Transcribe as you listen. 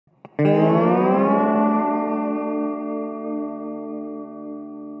Tämä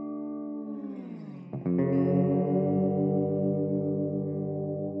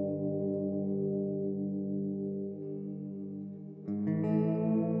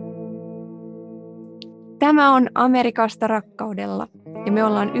on Amerikasta rakkaudella ja me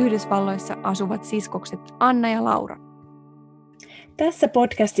ollaan Yhdysvalloissa asuvat siskokset Anna ja Laura. Tässä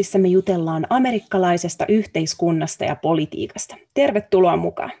podcastissa me jutellaan amerikkalaisesta yhteiskunnasta ja politiikasta. Tervetuloa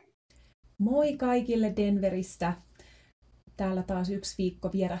mukaan. Moi kaikille Denveristä. Täällä taas yksi viikko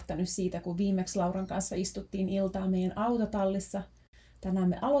vierähtänyt siitä, kun viimeksi Lauran kanssa istuttiin iltaa meidän autotallissa. Tänään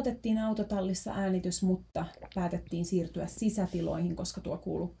me aloitettiin autotallissa äänitys, mutta päätettiin siirtyä sisätiloihin, koska tuo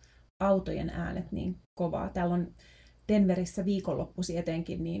kuului autojen äänet niin kovaa. Täällä on Denverissä viikonloppuisin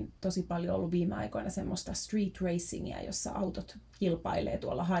etenkin niin tosi paljon ollut viime aikoina semmoista street racingia, jossa autot kilpailee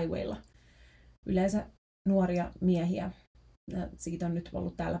tuolla highwaylla. Yleensä nuoria miehiä. Siitä on nyt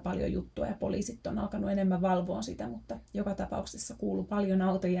ollut täällä paljon juttua ja poliisit on alkanut enemmän valvoa sitä, mutta joka tapauksessa kuuluu paljon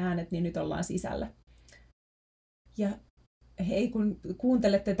autojen äänet, niin nyt ollaan sisällä. Ja hei, kun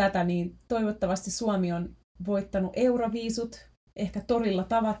kuuntelette tätä, niin toivottavasti Suomi on voittanut Euroviisut. Ehkä torilla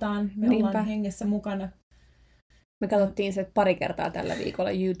tavataan, me ollaan hengessä mukana. Me katsottiin se pari kertaa tällä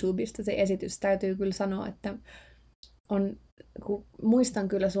viikolla YouTubesta se esitys. Täytyy kyllä sanoa, että kun muistan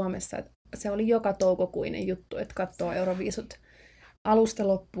kyllä Suomessa, että se oli joka toukokuinen juttu, että katsoo Euroviisut alusta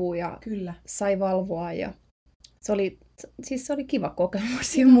loppuun ja kyllä sai valvoa. Ja se oli kiva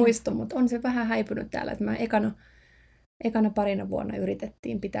kokemus ja muisto, mutta on se vähän häipynyt täällä. Että mä ekana parina vuonna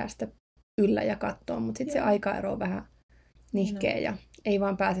yritettiin pitää sitä yllä ja katsoa, mutta sitten se aikaero on vähän nihkeä ja ei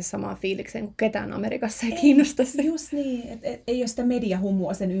vaan pääse samaan fiilikseen, kun ketään Amerikassa ei kiinnosta se. Just niin, että ei ole sitä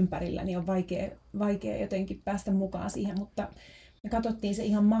mediahumua sen ympärillä, niin on vaikea jotenkin päästä mukaan siihen, mutta me katsottiin se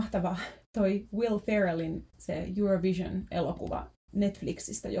ihan mahtava toi Will Ferrellin se Eurovision-elokuva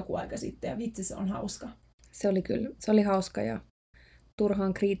Netflixistä joku aika sitten, ja vitsi se on hauska. Se oli hauska ja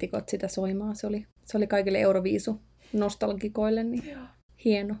turhaan kriitikot sitä soimaa. Se oli kaikille Euroviisu nostalgikoille niin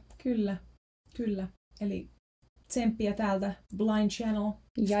hieno. Kyllä. Eli tsemppiä täältä Blind Channel.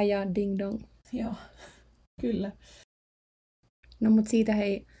 Ja ding dong. Joo, kyllä. No mut siitä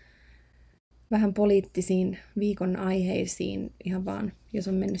hei vähän poliittisiin viikon aiheisiin ihan vaan, jos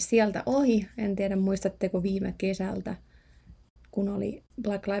on mennyt sieltä ohi. En tiedä muistatteko viime kesältä, kun oli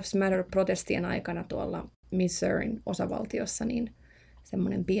Black Lives Matter-protestien aikana tuolla Missourin osavaltiossa, niin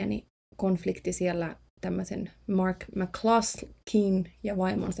semmoinen pieni konflikti siellä tämmöisen Mark McCluskin ja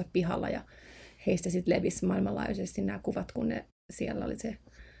vaimonsa pihalla ja heistä sitten levisi maailmanlaajuisesti nämä kuvat, kun siellä oli se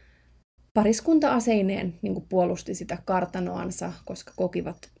pariskunta aseineen niin puolusti sitä kartanoansa, koska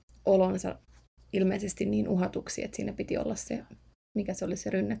kokivat olonsa ilmeisesti niin uhatuksi, että siinä piti olla se, mikä se oli se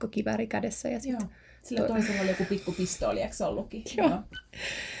rynnäkkökivääri kädessä. Ja sillä toisella oli joku pikkupistooli, eikö se ollutkin? Joo.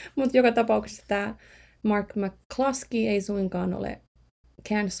 Mutta joka tapauksessa tämä Mark McCluskey ei suinkaan ole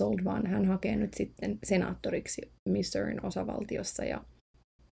cancelled, vaan hän hakee nyt sitten senaattoriksi Missourin osavaltiossa ja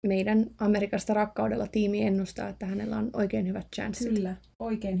meidän Amerikasta rakkaudella tiimi ennustaa, että hänellä on oikein hyvät chanssit. Kyllä,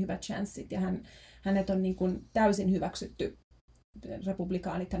 oikein hyvät chanssit. Ja hänet on niin kuin täysin hyväksytty.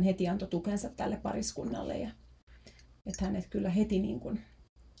 Republikaanit hän heti antoi tukensa tälle pariskunnalle. Ja, että hänet kyllä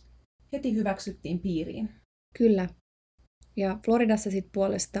heti hyväksyttiin piiriin. Kyllä. Ja Floridassa sitten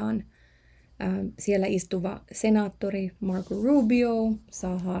puolestaan siellä istuva senaattori Marco Rubio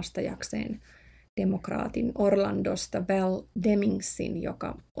saa haastajakseen demokraatin Orlandosta Val Demingsin,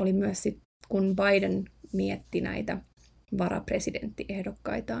 joka oli myös sit, kun Biden mietti näitä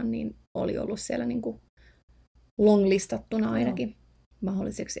varapresidenttiehdokaitaan, niin oli ollut siellä niin kuin longlistattuna ainakin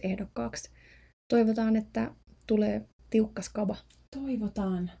mahdolliseksi ehdokkaaksi. Toivotaan, että tulee tiukka skaba.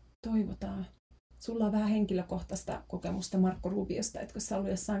 Toivotaan. Sulla on vähän henkilökohtaista kokemusta Marco Rubiosta, etkö sä ollut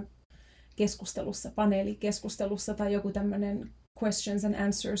jossain keskustelussa, paneelikeskustelussa tai joku tämmöinen questions and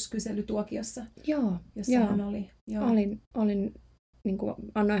answers -kyselytuokiossa, jossa hän oli. Joo. Olin niin kuin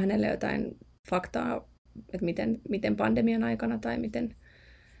annoin hänelle jotain faktaa, että miten pandemian aikana tai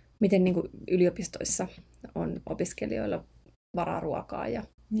miten niin kuin yliopistoissa on opiskelijoilla varaa ruokaa ja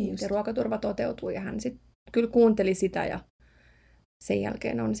miten ruokaturva toteutuu. Ja hän sitten kyllä kuunteli sitä ja sen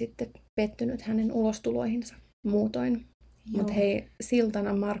jälkeen on sitten pettynyt hänen ulostuloihinsa muutoin. Mutta hei,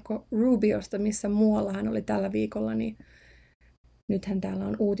 siltana Marco Rubiosta, missä muualla hän oli tällä viikolla, niin nythän täällä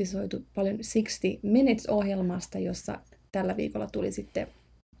on uutisoitu paljon 60 Minutes-ohjelmasta, jossa tällä viikolla tuli sitten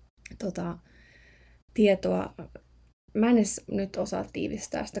tietoa. Mä en edes nyt osaa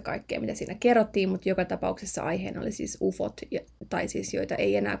tiivistää sitä kaikkea, mitä siinä kerrottiin, mutta joka tapauksessa aiheena oli siis UFOt, tai siis joita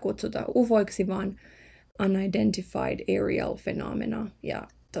ei enää kutsuta UFOiksi, vaan Unidentified Aerial Phenomena. Ja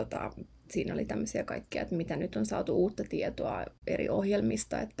siinä oli tämmöisiä kaikkia, että mitä nyt on saatu uutta tietoa eri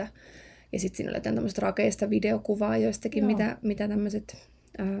ohjelmista, ja sitten siinä oli jotain tämmöistä rakeista videokuvaa joistakin, mitä tämmöiset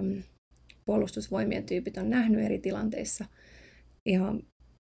puolustusvoimien tyypit on nähnyt eri tilanteissa. Ja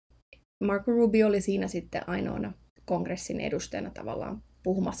Marco Rubio oli siinä sitten ainoana kongressin edustajana tavallaan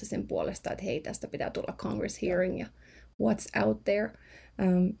puhumassa sen puolesta, että hei, tästä pitää tulla Congress hearing ja what's out there.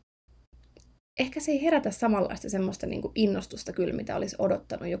 Ehkä se ei herätä samanlaista semmoista niin kuin innostusta kyllä, mitä olisi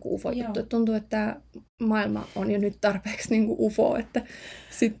odottanut joku UFO-juttu. Tuntuu, että tämä maailma on jo nyt tarpeeksi niin kuin UFO, että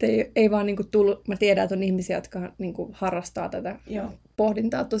sitten ei vaan niin kuin tullut, mä tiedän, että on ihmisiä, jotka niin kuin harrastaa tätä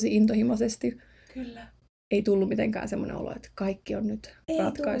pohdintaa tosi intohimoisesti. Kyllä. Ei tullut mitenkään semmoinen olo, että kaikki on nyt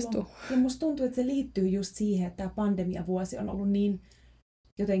ratkaistu. Tullut. Ja musta tuntuu, että se liittyy just siihen, että tämä pandemiavuosi on ollut niin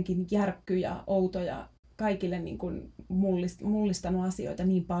jotenkin järkky ja outo ja kaikille niin kuin mullistanut asioita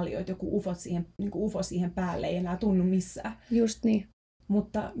niin paljon, että joku UFO siihen päälle ei enää tunnu missään. Just niin.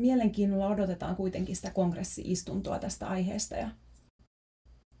 Mutta mielenkiinnolla odotetaan kuitenkin sitä kongressi-istuntoa tästä aiheesta. Ja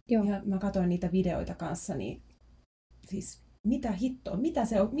mä katsoin niitä videoita kanssa, niin siis mitä hittoa,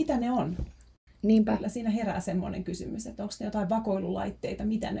 mitä ne on? Niinpä. Kyllä siinä herää semmoinen kysymys, että onko ne jotain vakoilulaitteita,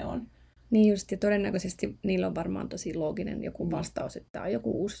 mitä ne on? Niin just, ja todennäköisesti niillä on varmaan tosi looginen joku vastaus, että tämä on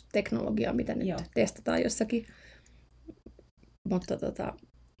joku uusi teknologia, mitä nyt testataan jossakin. Mutta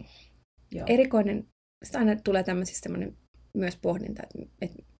erikoinen, sitä aina tulee tämmöisissä semmoinen myös pohdinta,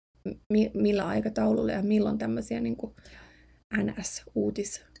 että millä aikataululla ja milloin tämmöisiä niin kuin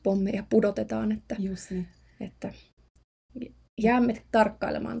NS-uutispommeja pudotetaan, että jäämme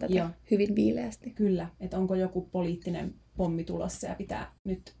tarkkailemaan tätä hyvin viileästi. Kyllä, että onko joku poliittinen pommi tulossa ja pitää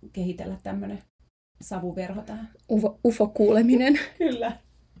nyt kehitellä tämmöinen savuverho tähän. UFO-kuuleminen. Kyllä.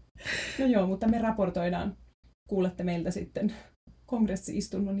 No joo, mutta me raportoidaan. Kuulette meiltä sitten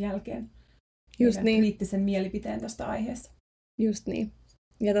kongressi-istunnon jälkeen just niin. Kriittisen mielipiteen tästä aiheesta. Just niin.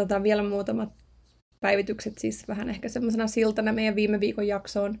 Ja vielä muutamat päivitykset, siis vähän ehkä semmoisena siltana meidän viime viikon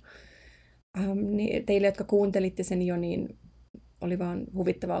jaksoon. Niin teille, jotka kuuntelitte sen jo, niin oli vaan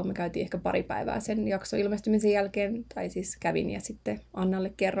huvittavaa, kun me käytiin ehkä pari päivää sen jakson ilmestymisen jälkeen, tai siis kävin ja sitten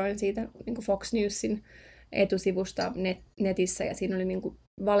Annalle kerroin siitä niin kuin Fox Newsin etusivusta netissä, ja siinä oli niin kuin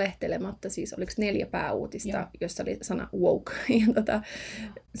valehtelematta, siis oliko 4 pääuutista, jossa oli sana woke, ja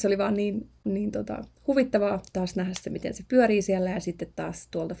se oli vaan niin huvittavaa taas nähdä se, miten se pyörii siellä, ja sitten taas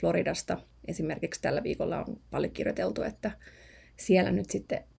tuolta Floridasta esimerkiksi tällä viikolla on paljon kirjoiteltu, että siellä nyt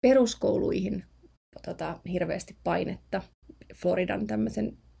sitten peruskouluihin hirveästi painetta. Floridan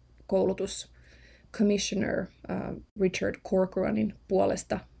tämmöisen koulutuscommissioner Richard Corcoranin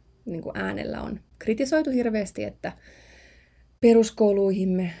puolesta niin kuin äänellä on kritisoitu hirveästi, että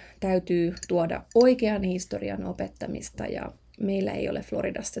peruskouluihimme täytyy tuoda oikean historian opettamista ja meillä ei ole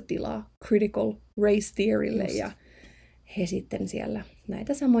Floridassa tilaa critical race theorylle ja he sitten siellä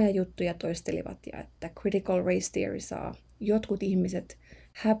näitä samoja juttuja toistelivat ja että critical race theory saa jotkut ihmiset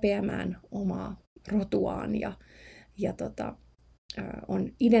häpeämään omaa rotuaan ja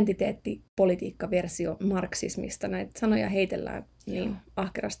on identiteettipolitiikka-versio marksismista. Näitä sanoja heitellään niin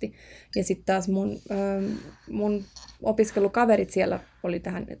ahkerasti. Ja sitten taas mun opiskelukaverit siellä oli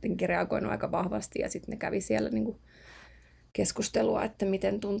tähän jotenkin reagoinut aika vahvasti ja sitten ne kävi siellä niinku keskustelua, että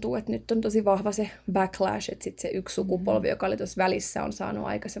miten tuntuu, että nyt on tosi vahva se backlash, että sitten se yksi sukupolvi, joka oli tuossa välissä, on saanut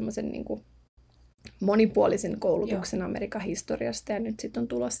aika semmoisen niinku monipuolisen koulutuksen Amerikan historiasta ja nyt sitten on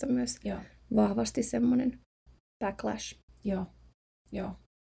tulossa myös vahvasti semmoinen backlash. Joo.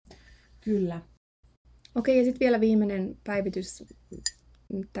 Kyllä. Okei, ja sitten vielä viimeinen päivitys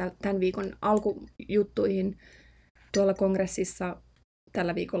tämän viikon alkujuttuihin. Tuolla kongressissa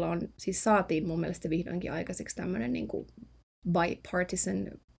tällä viikolla siis saatiin mun mielestä vihdoinkin aikaiseksi tämmöinen niin kuin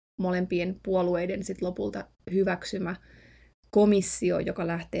bipartisan molempien puolueiden sit lopulta hyväksymä komissio, joka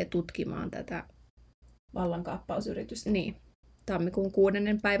lähtee tutkimaan tätä vallankaappausyritystä. Niin, tammikuun 6.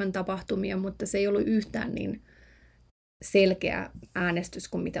 päivän tapahtumia, mutta se ei ollut yhtään niin selkeä äänestys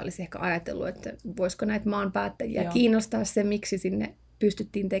kuin mitä olisi ehkä ajatellut, että voisiko näitä maanpäättäjiä kiinnostaa se, miksi sinne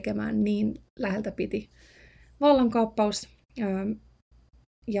pystyttiin tekemään niin läheltä piti vallankaappaus.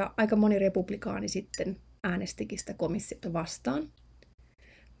 Ja aika moni republikaani sitten äänestikin sitä komissiota vastaan.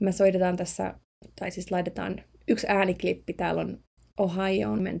 Me soitetaan tässä, tai siis laitetaan yksi ääniklippi. Täällä on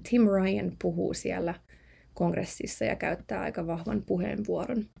Ohioon. Tim Ryan puhuu siellä kongressissa ja käyttää aika vahvan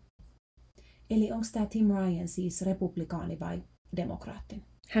puheenvuoron. Eli onko tämä Tim Ryan siis republikaani vai demokraatti?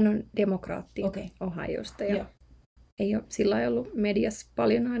 Hän on demokraatti Ohiosta ja ei ole sillä lailla ollut mediassa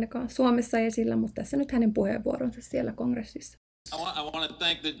paljon ainakaan Suomessa esillä, mutta tässä nyt hänen puheenvuoronsa siellä kongressissa. I want to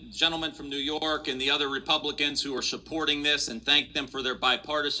thank the gentleman from New York and the other Republicans who are supporting this and thank them for their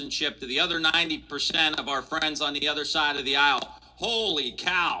bipartisanship. To the other 90% of our friends on the other side of the aisle, holy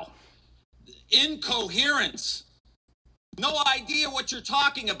cow. incoherence. No idea what you're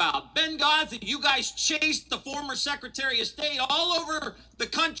talking about. Benghazi, you guys chased the former Secretary of State all over the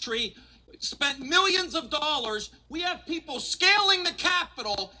country, spent millions of dollars. We have people scaling the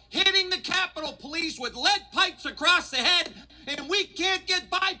Capitol, hitting the Capitol Police with lead pipes across the head, and we can't get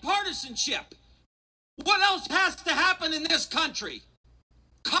bipartisanship. What else has to happen in this country?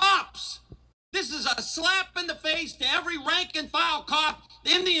 Cops. This is a slap in the face to every rank and file cop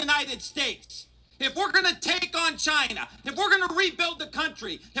in the United States. If we're going to take on China, if we're going to rebuild the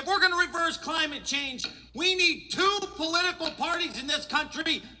country, if we're going to reverse climate change, we need two political parties in this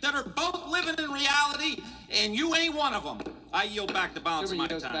country that are both living in reality, and you ain't one of them. I yield back the balance of my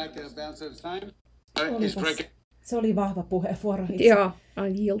time. Se oli vahva puheenvuoro. Joo,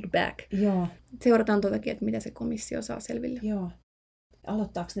 I yield back. Joo. Seurataan totakin, että mitä se komissio saa selville. Joo.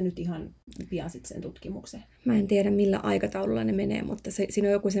 Aloittaako ne nyt ihan pian sitten sen tutkimuksen? Mä en tiedä, millä aikataululla ne menee, mutta siinä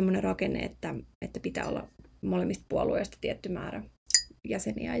on joku semmoinen rakenne, että pitää olla molemmista puolueista tietty määrä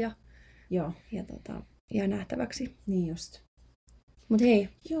jäseniä ja jää nähtäväksi. Niin just. Mutta hei,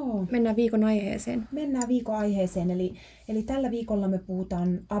 Joo. Mennään viikon aiheeseen. Mennään viikon aiheeseen. Eli tällä viikolla me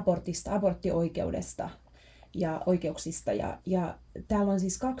puhutaan abortista, aborttioikeudesta ja oikeuksista. Ja täällä on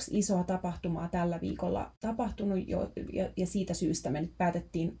siis 2 isoa tapahtumaa tällä viikolla tapahtunut ja siitä syystä me nyt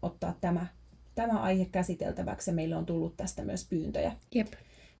päätettiin ottaa tämä aihe käsiteltäväksi ja meille on tullut tästä myös pyyntöjä. Jep.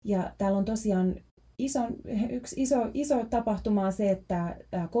 Ja täällä on tosiaan yksi iso tapahtuma on se, että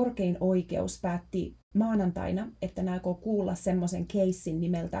korkein oikeus päätti maanantaina, että ne aikoo kuulla semmoisen casein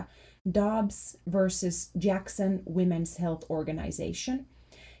nimeltä Dobbs versus Jackson Women's Health Organization.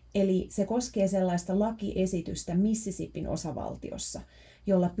 Eli se koskee sellaista lakiesitystä Mississippin osavaltiossa,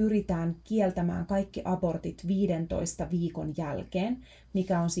 jolla pyritään kieltämään kaikki abortit 15 viikon jälkeen,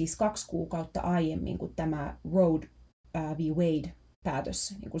 mikä on siis 2 kuukautta aiemmin kuin tämä Roe v.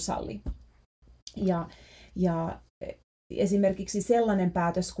 Wade-päätös niin kuin salli. Ja esimerkiksi sellainen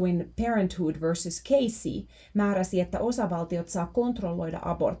päätös kuin Parenthood versus Casey määräsi, että osavaltiot saa kontrolloida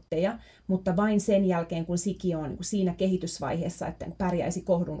abortteja, mutta vain sen jälkeen, kun sikiö on siinä kehitysvaiheessa, että pärjäisi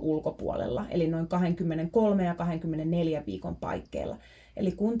kohdun ulkopuolella, eli noin 23 ja 24 viikon paikkeilla.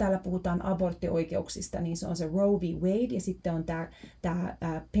 Eli kun täällä puhutaan aborttioikeuksista, niin se on se Roe v. Wade ja sitten on tämä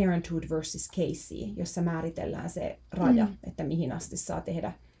Parenthood versus Casey, jossa määritellään se raja, että mihin asti saa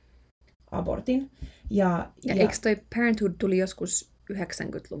tehdä abortin. Ja eikö toi Parenthood tuli joskus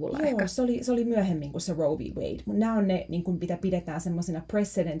 90-luvulla joo, ehkä? se oli myöhemmin kuin se Roe v. Wade. Mutta nämä on ne, niin mitä pidetään semmoisina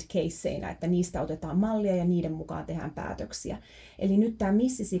precedent caseina, että niistä otetaan mallia ja niiden mukaan tehdään päätöksiä. Eli nyt tämä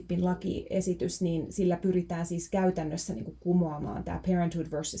Mississippin lakiesitys, niin sillä pyritään siis käytännössä niin kuin kumoamaan tämä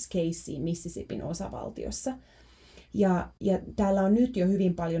Parenthood versus Casey Mississippin osavaltiossa. Ja täällä on nyt jo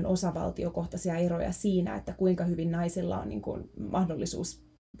hyvin paljon osavaltiokohtaisia eroja siinä, että kuinka hyvin naisilla on niin kuin mahdollisuus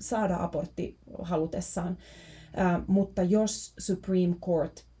saada abortti halutessaan, mutta jos Supreme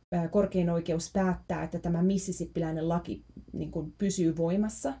Court, korkein oikeus päättää, että tämä mississippiläinen laki niin kuin pysyy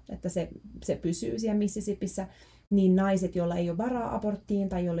voimassa, että se pysyy siellä Mississippissä, niin naiset, joilla ei ole varaa aborttiin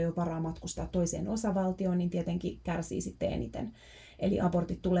tai joilla ei ole varaa matkustaa toiseen osavaltioon, niin tietenkin kärsii sitten eniten. Eli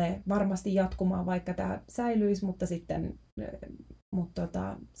abortit tulee varmasti jatkumaan, vaikka tämä säilyisi, mutta sitten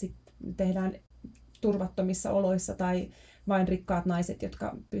tehdään turvattomissa oloissa tai vain rikkaat naiset,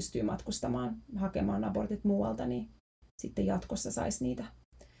 jotka pystyy matkustamaan, hakemaan abortit muualta, niin sitten jatkossa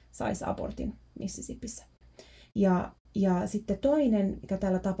saisi abortin Mississippissä. Ja sitten toinen, mikä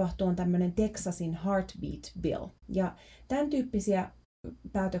täällä tapahtuu, on tämmöinen Texasin Heartbeat Bill. Ja tämän tyyppisiä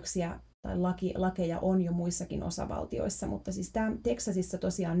päätöksiä tai lakeja on jo muissakin osavaltioissa, mutta siis Texasissa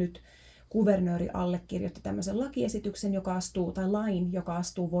tosiaan nyt kuvernööri allekirjoitti tämmöisen lakiesityksen, lain, joka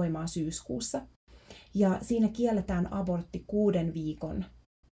astuu voimaan syyskuussa. Ja siinä kielletään abortti 6 viikon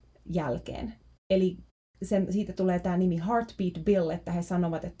jälkeen. Eli siitä tulee tämä nimi Heartbeat Bill, että he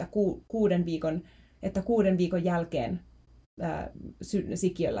sanovat, että 6 viikon jälkeen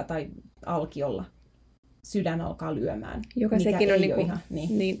sikiöllä tai alkiolla sydän alkaa lyömään. Joka sekin on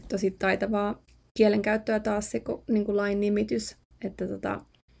niin tosi taitavaa kielenkäyttöä taas se niin kuin lain nimitys, että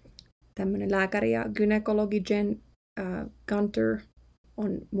tämmöinen lääkäri ja gynekologi Jen Gunter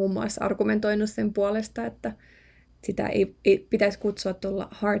on muun muassa argumentoinut sen puolesta, että sitä ei pitäisi kutsua tuolla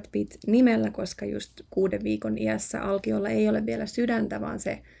Heartbeat-nimellä, koska just 6 viikon iässä alkiolla ei ole vielä sydäntä, vaan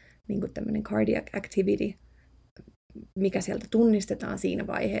se niin kuin tämmöinen cardiac activity, mikä sieltä tunnistetaan siinä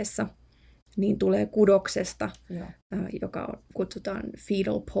vaiheessa, niin tulee kudoksesta, joka kutsutaan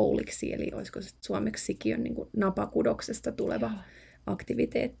fetal poleiksi, eli olisiko se suomeksi sikiön niin kuin napakudoksesta tuleva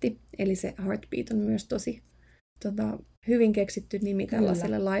aktiviteetti. Eli se Heartbeat on myös tosi hyvin keksitty nimi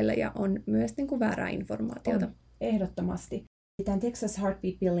tällaiselle laille ja on myös niin kuin väärää informaatiota. On, ehdottomasti. Tämän Texas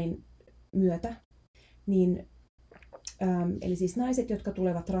Heartbeat Billin myötä, niin, eli siis naiset, jotka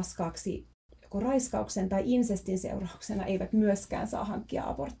tulevat raskaaksi joko raiskauksen tai insestin seurauksena, eivät myöskään saa hankkia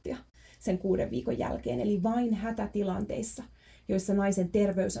aborttia sen 6 viikon jälkeen. Eli vain hätätilanteissa, joissa naisen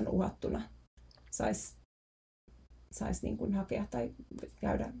terveys on uhattuna, saisi niin kuin hakea tai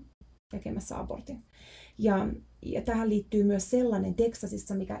käydä tekemässä abortin. Ja tähän liittyy myös sellainen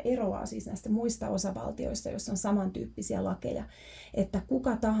Teksasissa, mikä eroaa siis näistä muista osavaltioista, joissa on samantyyppisiä lakeja, että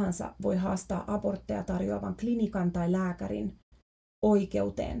kuka tahansa voi haastaa abortteja tarjoavan klinikan tai lääkärin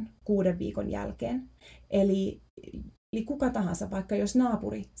oikeuteen 6 viikon jälkeen. Eli kuka tahansa, vaikka jos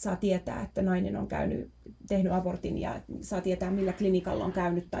naapuri saa tietää, että nainen on tehnyt abortin ja saa tietää, millä klinikalla on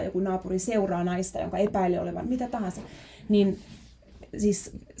käynyt, tai joku naapuri seuraa naista, jonka epäilee olevan mitä tahansa, niin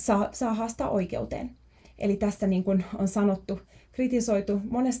siis saa haastaa oikeuteen. Eli tästä niin kuin on sanottu, kritisoitu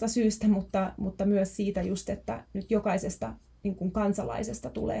monesta syystä, mutta myös siitä just, että nyt jokaisesta niin kuin kansalaisesta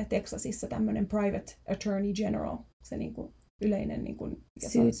tulee Teksasissa tämmöinen private attorney general, se niin kuin yleinen niin kuin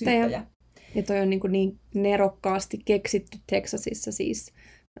syyttäjä. Ja toi on niin nerokkaasti keksitty Teksasissa siis.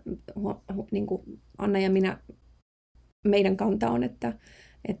 Niin kuin Anna ja meidän kanta on, että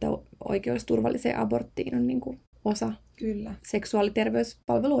oikeus turvalliseen aborttiin on niin kuin osa Kyllä.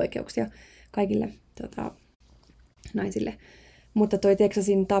 seksuaaliterveyspalveluoikeuksia kaikille naisille. Mutta toi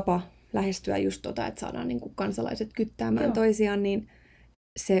Teksasin tapa lähestyä just että saadaan niin kuin kansalaiset kyttäämään toisiaan, niin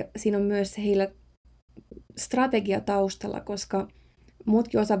siinä on myös heillä strategia taustalla, koska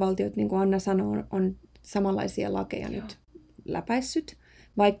muutkin osavaltiot, niin kuin Anna sanoo, on samanlaisia lakeja nyt läpäissyt,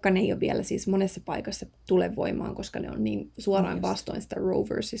 vaikka ne ei ole vielä siis monessa paikassa tule voimaan, koska ne on niin suoraan vastoin sitä Roe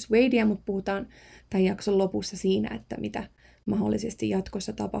versus Wadea, mutta puhutaan tämän jakson lopussa siinä, että mitä mahdollisesti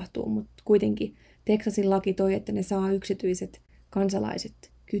jatkossa tapahtuu, mutta kuitenkin Teksasin laki toi, että ne saa yksityiset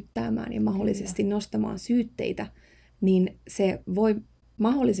kansalaiset kyttäämään ja mahdollisesti nostamaan syytteitä, niin se voi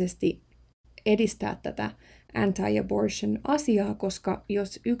mahdollisesti edistää tätä anti-abortion asiaa, koska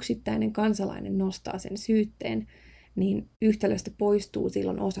jos yksittäinen kansalainen nostaa sen syytteen, niin yhtälöstä poistuu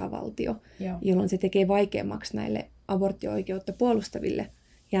silloin osavaltio, jolloin se tekee vaikeammaksi näille aborttio-oikeutta puolustaville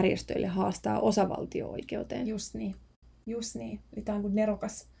järjestöille haastaa osavaltio-oikeuteen. Just niin. Eli tämä on kuin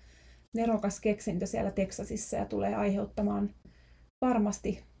nerokas keksintö siellä Teksasissa ja tulee aiheuttamaan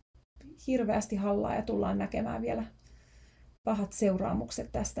varmasti hirveästi hallaa ja tullaan näkemään vielä pahat seuraamukset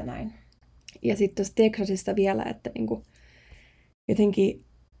tästä näin. Ja sitten tuossa Teksasista vielä, että niinku jotenkin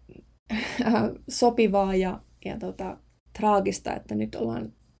sopivaa ja traagista, että nyt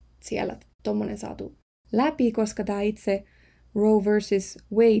ollaan siellä tommonen saatu läpi, koska tämä itse Roe versus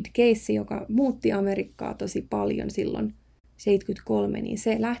Wade-keissi, joka muutti Amerikkaa tosi paljon silloin 1973, niin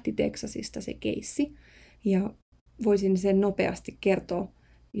se lähti Teksasista se keissi. Ja voisin sen nopeasti kertoa,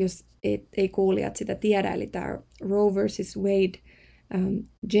 jos ei kuulijat sitä tiedä. Eli tämä Roe versus Wade,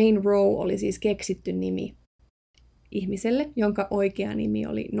 Jane Roe oli siis keksitty nimi ihmiselle, jonka oikea nimi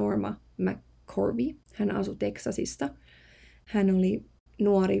oli Norma McCorvey. Hän asui Teksasissa. Hän oli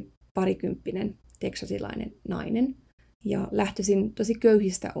nuori parikymppinen teksasilainen nainen ja lähtöisin tosi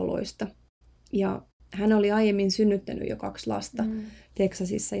köyhistä oloista. Ja hän oli aiemmin synnyttänyt jo 2 lasta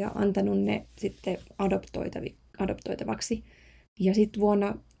Teksasissa ja antanut ne sitten adoptoitavaksi. Ja sitten vuonna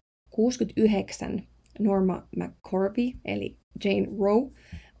 1969 Norma McCorvey, eli Jane Roe,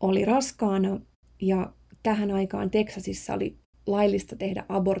 oli raskaana ja tähän aikaan Teksasissa oli laillista tehdä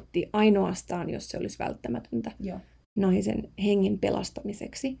abortti ainoastaan, jos se olisi välttämätöntä naisen hengen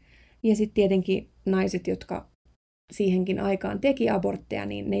pelastamiseksi. Ja sitten tietenkin naiset, jotka siihenkin aikaan teki abortteja,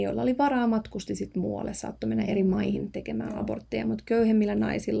 niin ne, joilla oli varaa, matkusti sitten muualle, saattoi mennä eri maihin tekemään abortteja, mutta köyhemmillä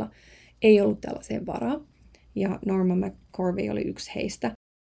naisilla ei ollut tällaiseen varaa. Ja Norma McCorvey oli yksi heistä.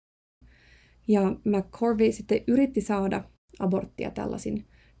 Ja McCorvey sitten yritti saada aborttia tällaisin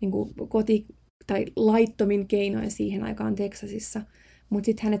niin kuin tai laittomin keinoin siihen aikaan Teksasissa, mutta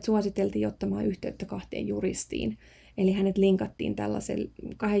sitten hänet suositeltiin ottamaan yhteyttä 2 juristiin. Eli hänet linkattiin tällaisen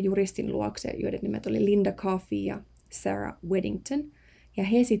 2 juristin luokse, joiden nimet oli Linda Coffey ja Sarah Weddington. Ja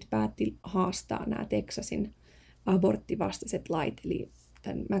he sitten päätti haastaa nämä Teksasin aborttivastaiset lait. Eli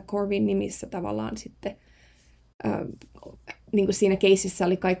tämän McCorveyn nimissä tavallaan sitten, niin kuin siinä keississä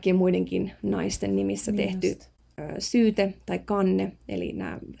oli kaikkien muidenkin naisten nimissä tehty syyte tai kanne. Eli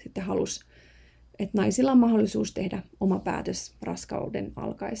nämä sitten halusi, että naisilla on mahdollisuus tehdä oma päätös raskauden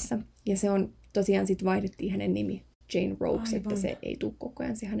alkaessa. Ja se on tosiaan sitten vaihdettiin hänen nimi Jane Roeksi, että se ei tule koko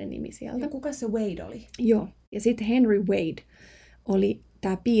ajan se hänen nimi sieltä. Ja kuka se Wade oli? Joo, ja sitten Henry Wade oli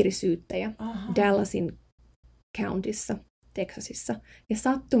tämä piirisyyttäjä Dallasin countyssa, Teksasissa. Ja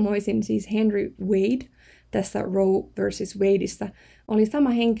sattumoisin siis Henry Wade tässä Roe versus Wadeissa oli sama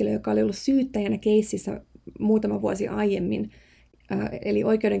henkilö, joka oli ollut syyttäjänä keississä muutama vuosi aiemmin eli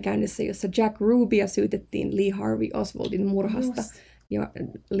oikeudenkäynnissä, jossa Jack Rubia syytettiin Lee Harvey Oswaldin murhasta. Just. Ja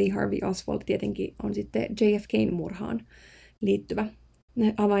Lee Harvey Oswald tietenkin on sitten JFK:n murhaan liittyvä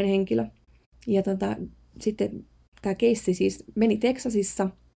avainhenkilö. Ja sitten tämä keissi siis meni Teksasissa,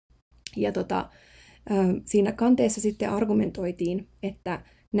 ja siinä kanteessa sitten argumentoitiin, että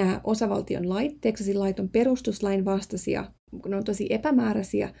nämä osavaltion lait, Teksasin lait on perustuslain vastaisia, ne on tosi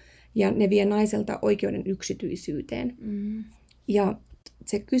epämääräisiä, ja ne vie naiselta oikeuden yksityisyyteen. Ja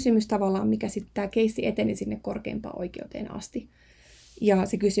se kysymys tavallaan, mikä sitten tämä keissi eteni sinne korkeimpaan oikeuteen asti. Ja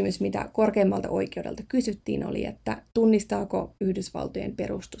se kysymys, mitä korkeimmalta oikeudelta kysyttiin, oli, että tunnistaako Yhdysvaltojen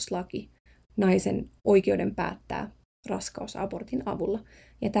perustuslaki naisen oikeuden päättää raskausabortin avulla.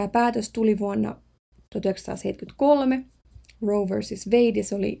 Ja tämä päätös tuli vuonna 1973, Roe versus Wade,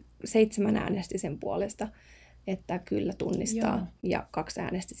 se oli 7 äänesti sen puolesta, että kyllä tunnistaa, Joo. ja 2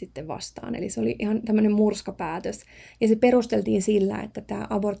 äänesti sitten vastaan. Eli se oli ihan tämmöinen murskapäätös. Ja se perusteltiin sillä, että tämä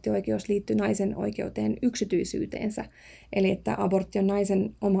aborttioikeus liittyy naisen oikeuteen yksityisyyteensä. Eli että abortti on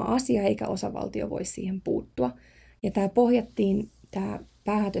naisen oma asia, eikä osavaltio voi siihen puuttua. Ja tämä pohjattiin, tämä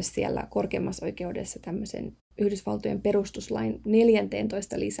päätös siellä korkeimmassa oikeudessa tämmöisen Yhdysvaltojen perustuslain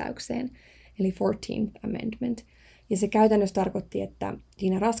 14 lisäykseen, eli 14th Amendment. Ja se käytännössä tarkoitti, että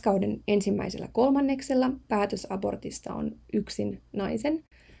siinä raskauden ensimmäisellä kolmanneksella päätös abortista on yksin naisen.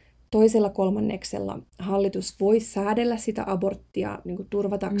 Toisella kolmanneksella hallitus voi säädellä sitä aborttia niin kuin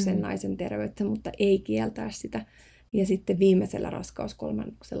turvatakseen naisen terveyttä, mutta ei kieltää sitä. Ja sitten viimeisellä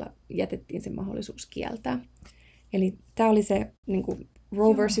raskauskolmanneksella jätettiin se mahdollisuus kieltää. Eli tämä oli se niin kuin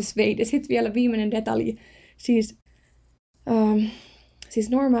Roe versus Wade. Ja sitten vielä viimeinen detalji. Siis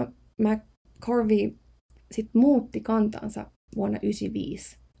Norma McCorvey sitten muutti kantansa vuonna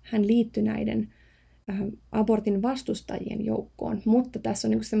 1995. Hän liittyi näiden abortin vastustajien joukkoon, mutta tässä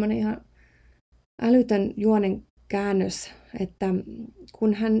on niin semmoinen ihan älytön juonen käännös, että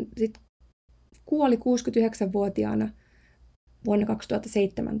kun hän sitten kuoli 69-vuotiaana vuonna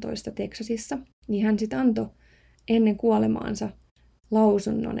 2017 Teksasissa, niin hän sitten antoi ennen kuolemaansa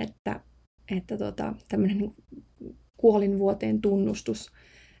lausunnon, että tämmöinen niin kuolinvuoteen tunnustus,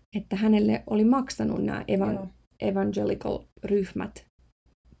 että hänelle oli maksanut nämä evangelical-ryhmät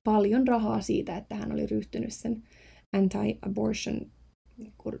paljon rahaa siitä, että hän oli ryhtynyt sen anti-abortion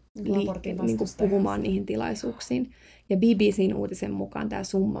puhumaan niihin tilaisuuksiin. Ja BBC:n uutisen mukaan tämä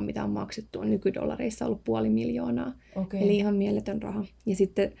summa, mitä on maksettu, on nykydollareissa ollut $500,000. Okay. Eli ihan mieletön raha. Ja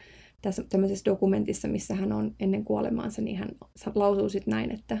sitten tässä tämmöisessä dokumentissa, missä hän on ennen kuolemaansa, niin hän lausuu sitten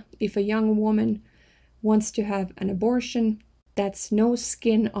näin, että if a young woman wants to have an abortion, that's no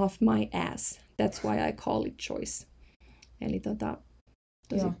skin off my ass. That's why I call it choice. Eli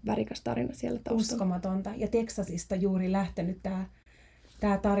tosi värikäs tarina siellä taustalla. Uskomatonta. Ja Teksasista juuri lähtenyt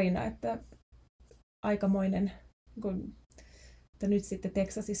tämä tarina, että aikamoinen, että nyt sitten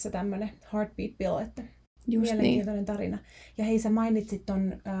Teksasissa tämmöinen heartbeat bill, että just mielenkiintoinen tarina. Ja hei, sä mainitsit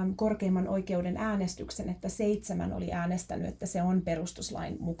ton korkeimman oikeuden äänestyksen, että 7 oli äänestänyt, että se on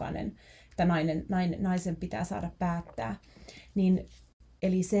perustuslain mukainen, että naisen pitää saada päättää. Niin,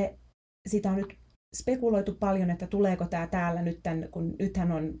 eli sitä on nyt spekuloitu paljon, että tuleeko tämä täällä nyt, kun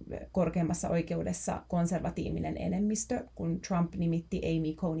nythän on korkeimmassa oikeudessa konservatiivinen enemmistö, kun Trump nimitti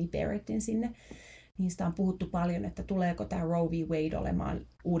Amy Coney Barrettin sinne, niin sitä on puhuttu paljon, että tuleeko tämä Roe v. Wade olemaan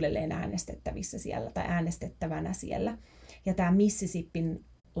uudelleen äänestettävissä siellä tai äänestettävänä siellä. Ja tämä Mississippin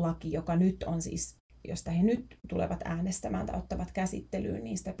laki, joka nyt on siis, josta he nyt tulevat äänestämään tai ottavat käsittelyyn,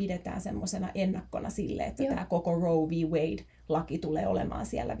 niin sitä pidetään semmoisena ennakkona sille, että tämä koko Roe v. Wade-laki tulee olemaan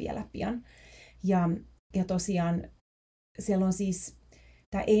siellä vielä pian. Ja tosiaan siellä on siis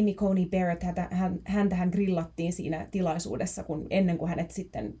tämä Amy Coney Barrett, häntähän grillattiin siinä tilaisuudessa, ennen kuin hänet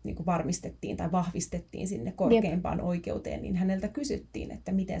sitten niin kuin varmistettiin tai vahvistettiin sinne korkeimpaan oikeuteen, niin häneltä kysyttiin,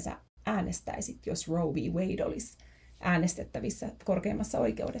 että miten sä äänestäisit, jos Roe v. Wade olisi äänestettävissä korkeimmassa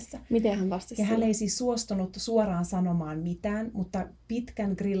oikeudessa. Miten hän vastasi? Ja hän ei siis suostunut suoraan sanomaan mitään, mutta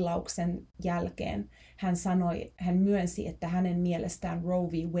pitkän grillauksen jälkeen hän myönsi, että hänen mielestään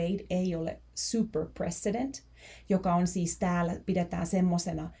Roe v. Wade ei ole super precedent, joka on siis täällä pidetään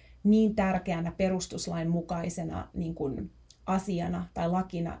semmoisena niin tärkeänä perustuslain mukaisena niin kuin asiana tai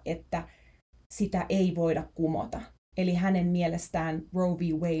lakina, että sitä ei voida kumota. Eli hänen mielestään Roe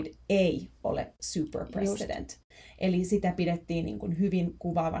v. Wade ei ole super precedent. Eli sitä pidettiin niin kuin hyvin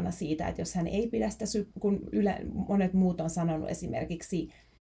kuvaavana siitä, että jos hän ei pidä sitä, kun monet muut on sanonut esimerkiksi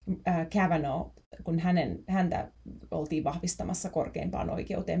Kavanaugh, kun häntä oltiin vahvistamassa korkeimpaan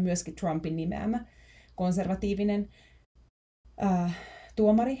oikeuteen, myöskin Trumpin nimeämä konservatiivinen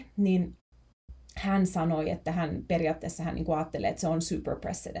tuomari, niin hän sanoi, että hän periaatteessa niin kuin ajattelee, että se on super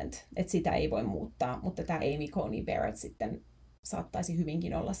precedent, että sitä ei voi muuttaa, mutta tämä Amy Coney Barrett sitten saattaisi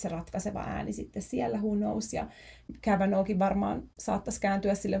hyvinkin olla se ratkaiseva ääni sitten siellä, who knows. Ja Kavanaughkin varmaan saattaisi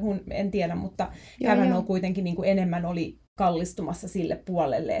kääntyä sille, en tiedä, mutta Kavanaugh kuitenkin niin kuin enemmän oli kallistumassa sille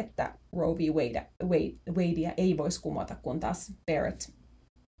puolelle, että Roe v. Wadea ei voisi kumota, kun taas Barrett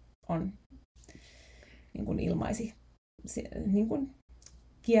on niin kuin ilmaisi, niin kuin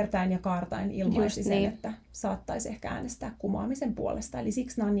kiertäen ja kaartain ilmaisi sen, että saattaisi ehkä äänestää kumoamisen puolesta. Eli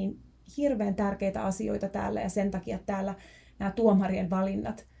siksi nämä on niin hirveän tärkeitä asioita täällä, ja sen takia täällä nämä tuomarien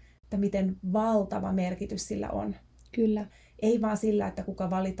valinnat, että miten valtava merkitys sillä on. Kyllä. Ei vaan sillä, että kuka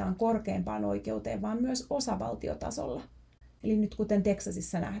valitaan korkeimpaan oikeuteen, vaan myös osavaltiotasolla. Eli nyt kuten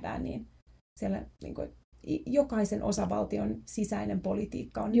Teksasissa nähdään, niin siellä niin kuin jokaisen osavaltion sisäinen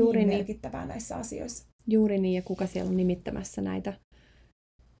politiikka on niin merkittävää näissä asioissa. Juuri niin, ja kuka siellä on nimittämässä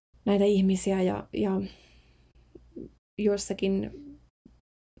näitä ihmisiä, ja joissakin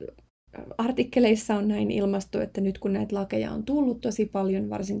artikkeleissa on näin ilmastu, että nyt kun näitä lakeja on tullut tosi paljon,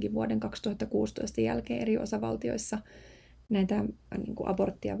 varsinkin vuoden 2016 jälkeen eri osavaltioissa, näitä niin kuin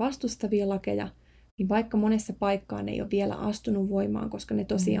aborttia vastustavia lakeja, niin vaikka monessa paikkaan ei ole vielä astunut voimaan, koska ne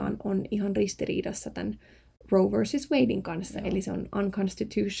tosiaan on ihan ristiriidassa tämän Roe versus Waden kanssa, eli se on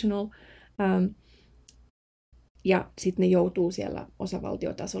unconstitutional, ja sitten ne joutuu siellä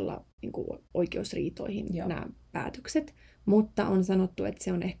osavaltiotasolla niin kuin oikeusriitoihin nämä päätökset, mutta on sanottu, että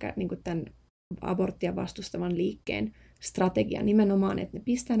se on ehkä niin kuin tämän aborttia vastustavan liikkeen strategia nimenomaan, että ne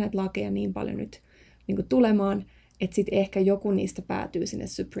pistää näitä lakeja niin paljon nyt niin kuin tulemaan, että sitten ehkä joku niistä päätyy sinne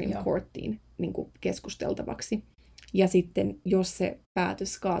Supreme Courtiin niin kuin keskusteltavaksi. Ja sitten, jos se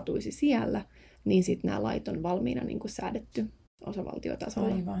päätös kaatuisi siellä, niin sitten nämä lait on valmiina niin kuin säädetty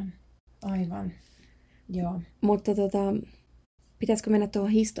osavaltiotasolla. Aivan. Joo. Mutta pitäisikö mennä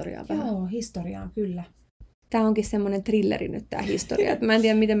tuohon historiaan vähän? Joo, historiaan kyllä. Tämä onkin semmoinen thrilleri nyt tämä historia. Että mä en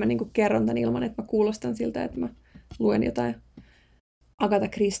tiedä, miten mä niinku kerron tämän ilman, että mä kuulostan siltä, että mä luen jotain Agatha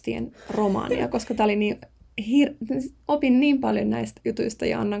Christien romaania, koska tämä oli niin opin niin paljon näistä jutuista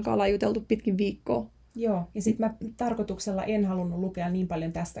ja Annan kanssa ollaan juteltu pitkin viikkoa. Joo, ja sitten mä tarkoituksella en halunnut lukea niin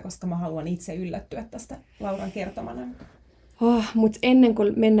paljon tästä, koska mä haluan itse yllättyä tästä Lauran kertomana. Mutta ennen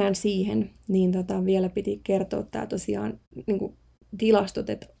kuin mennään siihen, niin vielä piti kertoa tämä tosiaan niin tilastot,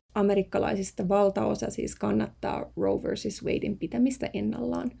 että amerikkalaisista valtaosa siis kannattaa Roe versus Waden pitämistä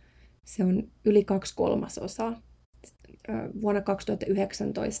ennallaan. Se on yli 2/3. Vuonna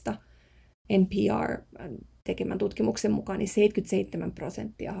 2019 NPR tekemän tutkimuksen mukaan niin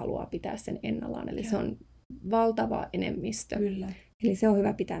 77% haluaa pitää sen ennallaan. Eli se on valtava enemmistö. Kyllä. Eli se on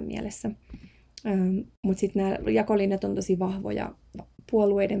hyvä pitää mielessä. Mutta sitten nämä jakolinjat on tosi vahvoja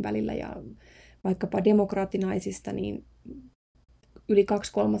puolueiden välillä, ja vaikkapa demokraattinaisista, niin yli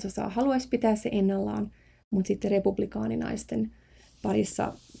 2/3 haluaisi pitää se ennallaan, mutta sitten republikaaninaisten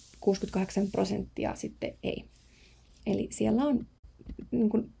parissa 68% sitten ei. Eli siellä on niin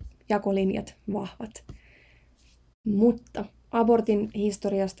kuin jakolinjat vahvat. Mutta abortin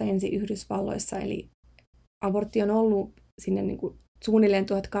historiasta ensin Yhdysvalloissa, eli abortti on ollut sinne niin kuin suunnilleen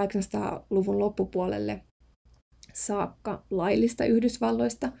 1800-luvun loppupuolelle saakka laillista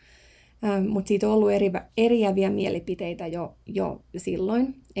Yhdysvalloista, mutta siitä on ollut eriäviä mielipiteitä jo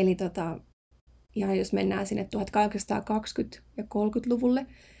silloin. Eli ihan jos mennään sinne 1820- ja 30-luvulle,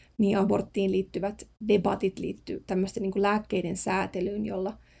 niin aborttiin liittyvät debatit liittyy tämmöisten niin kuin lääkkeiden säätelyyn,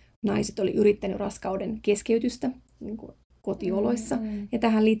 jolla naiset oli yrittänyt raskauden keskeytystä niin kuin kotioloissa. Ja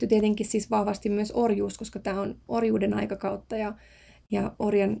tähän liittyy tietenkin siis vahvasti myös orjuus, koska tämä on orjuuden aikakautta, ja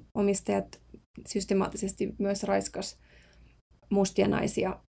orjan omistajat systemaattisesti myös raiskas mustia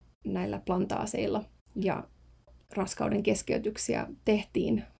naisia näillä plantaaseilla, ja raskauden keskeytyksiä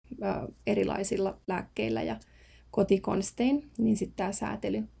tehtiin erilaisilla lääkkeillä ja kotikonstein, niin sitten tämä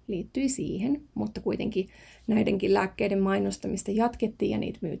säätely liittyi siihen, mutta kuitenkin näidenkin lääkkeiden mainostamista jatkettiin ja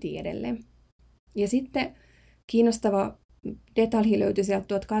niitä myytiin edelleen. Ja sitten kiinnostava detalji löytyi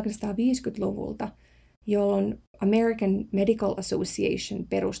sieltä 1850-luvulta, jolloin American Medical Association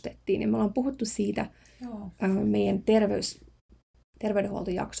perustettiin, ja me ollaan puhuttu siitä meidän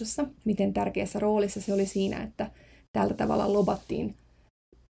terveydenhuoltojaksossa, miten tärkeässä roolissa se oli siinä, että tällä tavalla lobattiin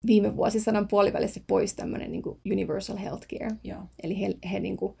viime vuosisadan puolivälissä pois tämmöinen niin kuin universal healthcare. Eli he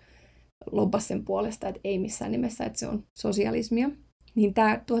niin kuin lobbasivat sen puolesta, että ei missään nimessä, että se on sosialismia. Niin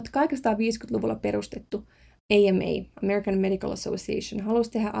tämä 1850-luvulla perustettu AMA, American Medical Association,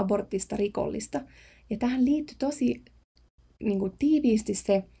 halusi tehdä abortista rikollista. Ja tähän liittyi tosi niin kuin tiiviisti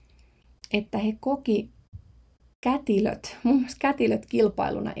se, että he koki muun muassa kätilöt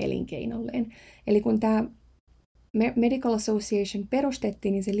kilpailuna elinkeinolleen. Eli kun tämä Medical Association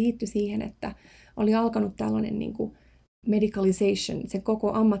perustettiin, niin se liittyi siihen, että oli alkanut tällainen niin kuin medicalization, sen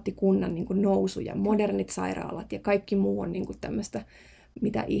koko ammattikunnan niin kuin nousu ja modernit sairaalat ja kaikki muu on niin kuin tämmöistä,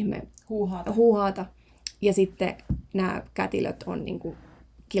 mitä ihme huuhaata. Ja sitten nämä kätilöt on niin kuin,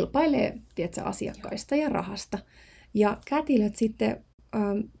 kilpailee tiedätkö, asiakkaista ja rahasta. Ja kätilöt sitten,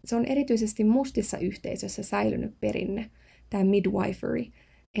 se on erityisesti mustissa yhteisöissä säilynyt perinne, tämä midwifery,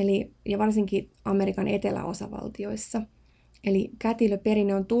 ja varsinkin Amerikan eteläosavaltioissa. Eli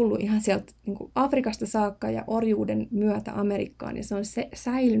kätilöperinne on tullut ihan sieltä niin kuin Afrikasta saakka ja orjuuden myötä Amerikkaan, ja se on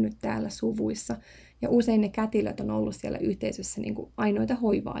säilynyt täällä suvuissa. Ja usein ne kätilöt on ollut siellä yhteisössä niin kuin ainoita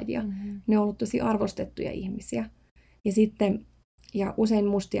hoivaajia. Mm-hmm. Ne on ollut tosi arvostettuja ihmisiä. Ja usein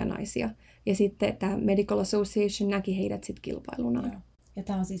mustia naisia. Ja sitten tämä Medical Association näki heidät sitten kilpailuna. Joo. Ja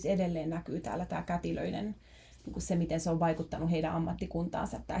tämä on siis edelleen näkyy täällä tämä kätilöiden, niin kuin se miten se on vaikuttanut heidän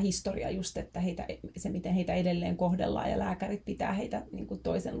ammattikuntaansa, tämä historia just, että se miten heitä edelleen kohdellaan ja lääkärit pitää heitä niin kuin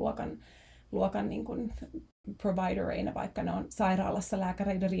toisen luokan niin kuin providereina, vaikka ne on sairaalassa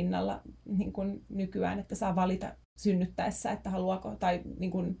lääkäreiden rinnalla niin kuin nykyään, että saa valita synnyttäessä, että haluaako, tai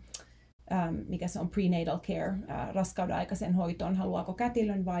niin kuin, mikä se on prenatal care, raskauden aikaisen hoitoon, haluaako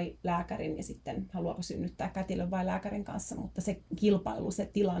kätilön vai lääkärin, ja sitten haluaako synnyttää kätilön vai lääkärin kanssa, mutta se kilpailu, se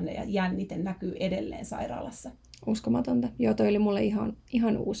tilanne ja jännite näkyy edelleen sairaalassa. Uskomatonta. Joo, toi oli mulle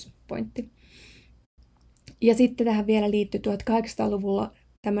ihan uusi pointti. Ja sitten tähän vielä liittyy 1800-luvulla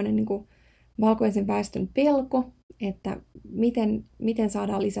tämmöinen niin kuin valkoisen väestön pelko, että miten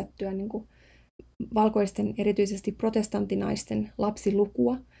saadaan lisättyä niin kuin valkoisten, erityisesti protestanttinaisten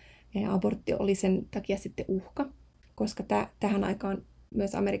lapsilukua. Ja abortti oli sen takia sitten uhka, koska tähän aikaan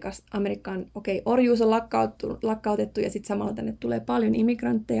myös Amerikkaan, orjuus on lakkautettu ja sitten samalla tänne tulee paljon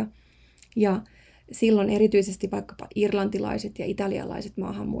immigrantteja. Ja silloin erityisesti vaikkapa irlantilaiset ja italialaiset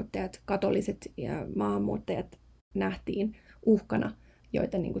maahanmuuttajat, katoliset ja maahanmuuttajat nähtiin uhkana,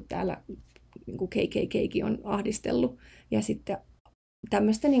 joita niin kuin täällä niin kuin KKKkin on ahdistellut. Ja sitten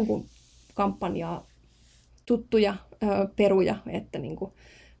tämmöistä niin kuin kampanjaa, tuttuja peruja, että niin kuin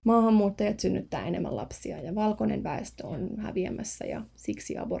maahanmuuttajat synnyttää enemmän lapsia ja valkoinen väestö on häviämässä ja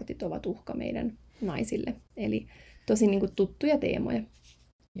siksi abortit ovat uhka meidän naisille. Eli tosi niin kuin tuttuja teemoja.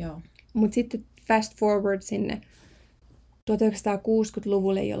 Mutta sitten fast forward sinne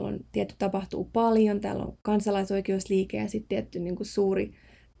 1960-luvulle, jolloin tietty tapahtuu paljon. Täällä on kansalaisoikeusliike ja sitten tietty niin kuin suuri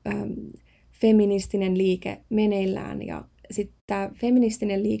feministinen liike meneillään. Ja sitten tämä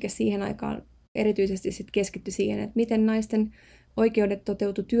feministinen liike siihen aikaan erityisesti sit keskittyi siihen, että miten naisten oikeudet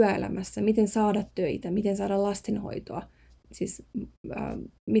toteutu työelämässä, miten saada töitä, miten saada lastenhoitoa, siis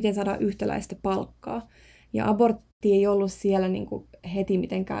miten saada yhtäläistä palkkaa. Ja abortti ei ollut siellä niin kuin heti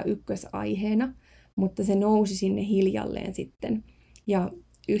mitenkään ykkösaiheena, mutta se nousi sinne hiljalleen sitten. Ja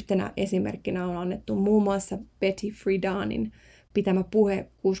yhtenä esimerkkinä on annettu muun muassa Betty Friedanin pitämä puhe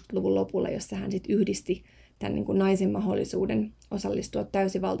 60-luvun lopulla, jossa hän sitten yhdisti tämän niin kuin naisen mahdollisuuden osallistua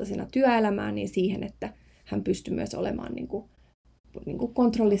täysivaltaisena työelämään niin siihen, että hän pystyi myös olemaan niin kuin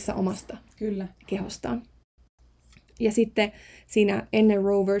kontrollissa omasta kehostaan. Ja sitten siinä ennen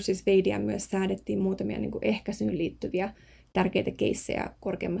Roe vs. Wadea myös säädettiin muutamia niin kuin ehkäisyyn liittyviä tärkeitä keissejä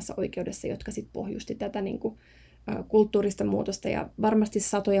korkeimmassa oikeudessa, jotka sitten pohjusti tätä niin kuin kulttuurista muutosta ja varmasti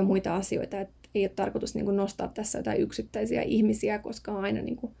satoja muita asioita. Et ei ole tarkoitus niin kuin nostaa tässä jotain yksittäisiä ihmisiä, koska on aina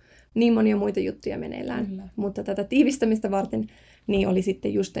niin monia muita juttuja meneillään. Kyllä. Mutta tätä tiivistämistä varten niin oli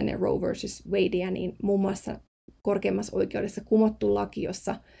sitten just ennen Roe vs. Wadea, niin muun muassa korkeimmassa oikeudessa kumottu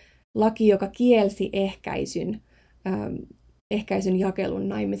laki, joka kielsi ehkäisyn jakelun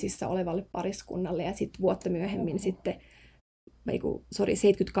naimisissa olevalle pariskunnalle, ja sitten vuotta myöhemmin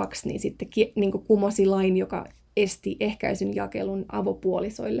 72, niin sitten niin kumosi lain, joka esti ehkäisyn jakelun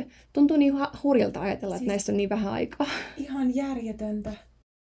avopuolisoille. Tuntuu niin hurjalta ajatella, että näistä on niin vähän aikaa. Ihan järjetöntä.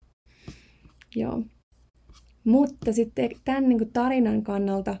 Joo. Mutta sitten tämän niin kuin tarinan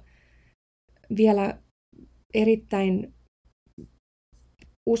kannalta vielä erittäin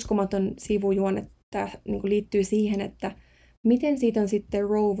uskomaton sivujuone niin kuin liittyy siihen, että miten siitä on sitten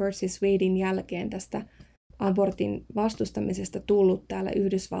Roe vs. Waden jälkeen tästä abortin vastustamisesta tullut täällä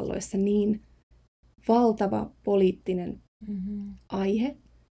Yhdysvalloissa niin valtava poliittinen aihe,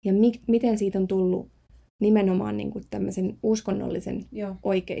 ja miten siitä on tullut nimenomaan niin kuin tämmöisen uskonnollisen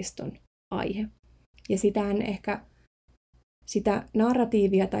oikeiston aihe. Ja sitä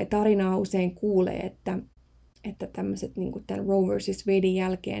narratiivia tai tarinaa usein kuulee, että tämmöiset niin kuin tämän Roe vs. Waden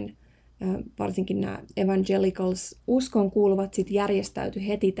jälkeen varsinkin nämä evangelicals uskon kuuluvat sit järjestäytyi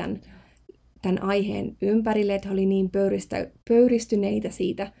heti tämän aiheen ympärille, että he oli niin pöyristyneitä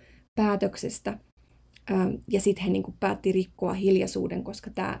siitä päätöksestä. Ja sitten he niin kuin päätti rikkoa hiljaisuuden,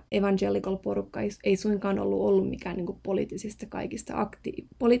 koska tämä evangelical porukka ei suinkaan ollut mikään niin kuin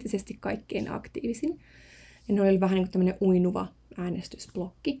poliittisesti kaikkein aktiivisin. ja ne oli vähän niin kuin tämmöinen uinuva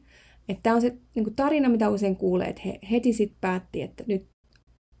äänestysblokki. Tämä on se niin kuin tarina, mitä usein kuulee, että he heti sitten päätti, että nyt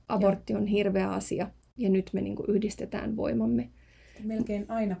abortti on hirveä asia, ja nyt me niin kuin yhdistetään voimamme. Melkein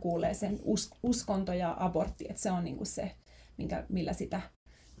aina kuulee sen uskonto ja abortti, että se on niin kuin se, millä sitä,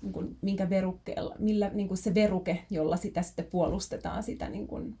 niin kuin, minkä verukkeella, millä niin kuin se veruke, jolla sitä sitten puolustetaan sitä niin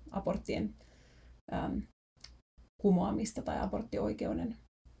kuin aborttien kumoamista tai aborttioikeuden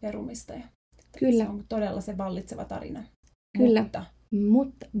perumista. Ja Kyllä. Se on todella se vallitseva tarina. Kyllä.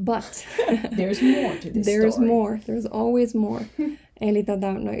 But there's more to this there's story. more. There's always more. Eli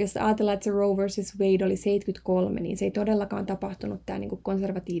jos ajatellaan, että se Roe vs. Wade oli 73, niin se ei todellakaan tapahtunut tämä niinku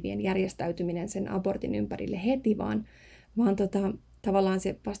konservatiivien järjestäytyminen sen abortin ympärille heti, vaan tavallaan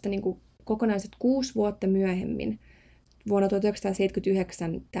se vasta niinku kokonaiset 6 vuotta myöhemmin, vuonna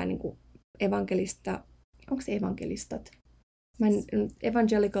 1979, tämä niinku onko se evankelistat?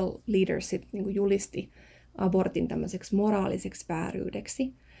 Evangelical leaders niinku julisti abortin tämmöiseksi moraaliseksi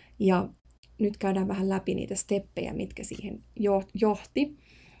vääryydeksi. Ja nyt käydään vähän läpi niitä steppejä, mitkä siihen johti.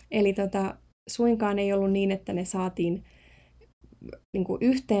 Eli suinkaan ei ollut niin, että ne saatiin niin kuin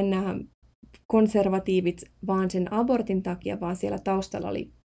yhteen nämä konservatiivit vaan sen abortin takia, vaan siellä taustalla oli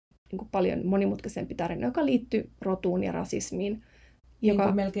niin kuin paljon monimutkaisempi tarina, joka liittyy rotuun ja rasismiin.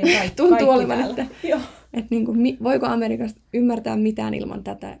 Joka melkein tuntuu olevan, että niin kuin, voiko Amerikasta ymmärtää mitään ilman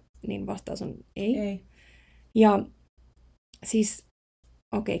tätä, niin vastaus on ei. Ja siis,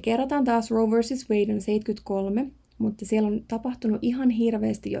 kerrotaan taas Roe vs. Wade on 73, mutta siellä on tapahtunut ihan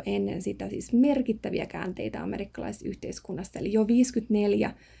hirveästi jo ennen sitä siis merkittäviä käänteitä amerikkalaisessa yhteiskunnassa. Eli jo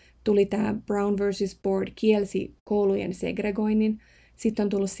 54 tuli tämä Brown vs. Board, kielsi koulujen segregoinnin. Sitten on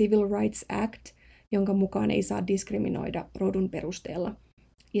tullut Civil Rights Act, jonka mukaan ei saa diskriminoida rodun perusteella.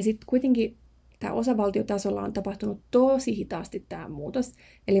 Ja sitten kuitenkin tämä osavaltiotasolla on tapahtunut tosi hitaasti tämä muutos.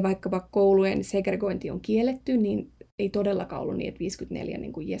 Eli vaikkapa koulujen segregointi on kielletty, niin ei todellakaan ollut niin, että 54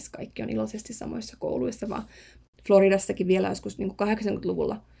 niin kuin jes, kaikki on iloisesti samoissa kouluissa, vaan Floridassakin vielä joskus niin kuin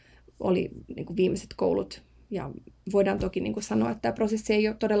 80-luvulla oli niin kuin viimeiset koulut. Ja voidaan toki niin kuin sanoa, että tämä prosessi ei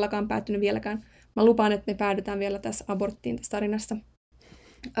ole todellakaan päättynyt vieläkään. Mä lupaan, että me päädytään vielä tässä aborttiin tässä tarinassa.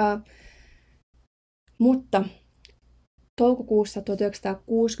 Mutta toukokuussa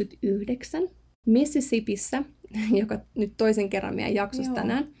 1969 Mississippissä, joka nyt toisen kerran meidän jaksossa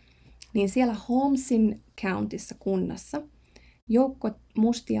tänään, niin siellä Holmesin countyssa kunnassa joukko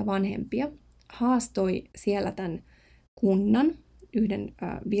mustia vanhempia haastoi siellä tämän kunnan, yhden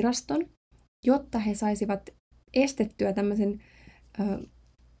viraston, jotta he saisivat estettyä tämmöisen,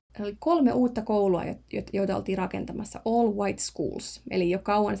 oli 3 uutta koulua, joita oltiin rakentamassa, all white schools, eli jo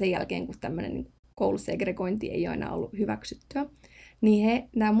kauan sen jälkeen, kun tämmöinen koulusegregointi ei ole enää ollut hyväksyttyä, niin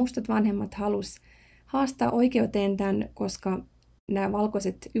nämä mustat vanhemmat halusivat haastaa oikeuteen tämän, koska nämä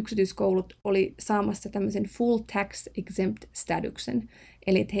valkoiset yksityiskoulut oli saamassa tämmöisen full tax exempt statuksen,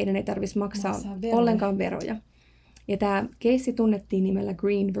 eli että heidän ei tarvitsisi maksaa ollenkaan veroja. Ja tämä keissi tunnettiin nimellä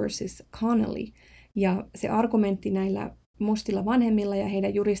Green versus Connolly, ja se argumentti näillä mustilla vanhemmilla ja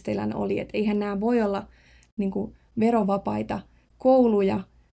heidän juristeillaan oli, että eihän nämä voi olla niin kuin verovapaita kouluja,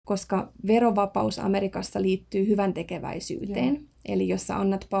 koska verovapaus Amerikassa liittyy hyväntekeväisyyteen. Joo. Eli jos sä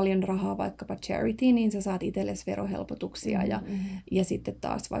annat paljon rahaa vaikkapa charity, niin sä saat itsellesi verohelpotuksia. Ja sitten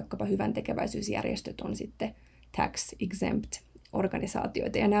taas vaikkapa hyväntekeväisyysjärjestöt on sitten tax exempt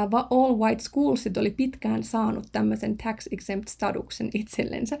organisaatioita. Ja nämä all white schoolsit oli pitkään saanut tämmöisen tax exempt statuksen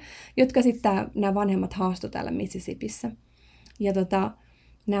itsellensä, jotka sitten nämä vanhemmat haastoi täällä Mississippissä. Ja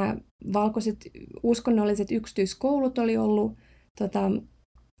nämä valkoiset uskonnolliset yksityiskoulut oli ollut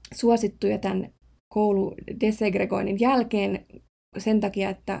suosittuja tämän kouludesegregoinnin jälkeen sen takia,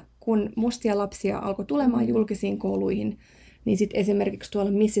 että kun mustia lapsia alkoi tulemaan julkisiin kouluihin, niin sitten esimerkiksi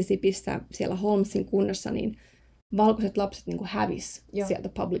tuolla Mississippissä, siellä Holmesin kunnassa, niin valkoiset lapset niin kuin hävisi sieltä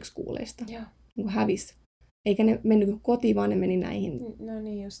public schooleista. Niin kuin hävisi. Eikä ne mennyt kotiin, vaan ne meni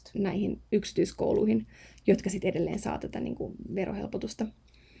näihin yksityiskouluihin, jotka sitten edelleen saa tätä niin kuin verohelpotusta.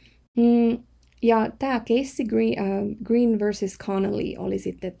 Ja tämä keissi Green versus Connolly oli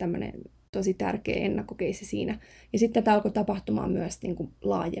sitten tämmöinen tosi tärkeä ennakkokeissi siinä. Ja sitten tätä alkoi tapahtumaan myös niin kuin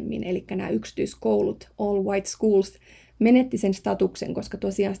laajemmin. Eli nämä yksityiskoulut, all white schools, menetti sen statuksen, koska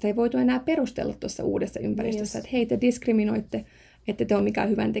tosiaan sitä ei voitu enää perustella tuossa uudessa ympäristössä, että hei, te diskriminoitte, ette te ole mikään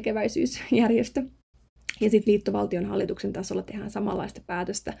hyväntekeväisyysjärjestö. Ja sitten liittovaltion hallituksen tasolla tehdään samanlaista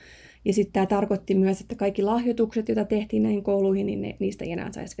päätöstä. Ja sitten tämä tarkoitti myös, että kaikki lahjoitukset, joita tehtiin näihin kouluihin, niin niistä ei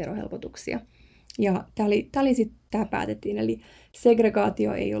enää saisi verohelpotuksia. Ja tämä päätettiin, eli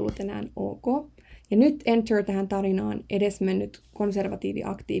segregaatio ei ollut enää ok. Ja nyt enter tähän tarinaan edesmennyt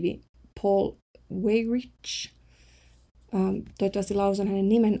konservatiivi-aktiivi Paul Weyrich. toivottavasti lausun hänen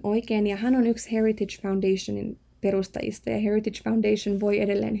nimen oikein, ja hän on yksi Heritage Foundationin perustajista, ja Heritage Foundation voi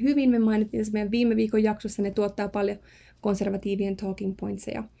edelleen hyvin. Me mainittiin tässä meidän viime viikon jaksossa, ne tuottaa paljon konservatiivien talking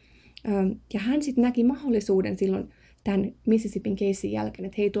pointseja. Ja hän sitten näki mahdollisuuden silloin tämän Mississippin casein jälkeen,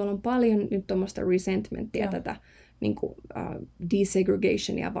 että hei, tuolla on paljon nyt tuommoista resentmenttia, tätä niin kuin,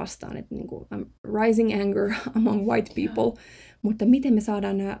 desegregationia vastaan, että niin kuin, rising anger among white people, mutta miten me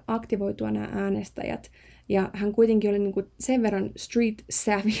saadaan aktivoitua nämä äänestäjät. Ja hän kuitenkin oli niin kuin sen verran street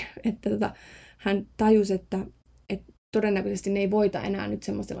savvy, että hän tajusi, että todennäköisesti ne ei voita enää nyt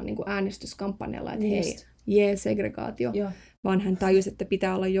semmoisella niin kuin äänestyskampanjalla, että hei, segregaatio, vaan hän tajusi, että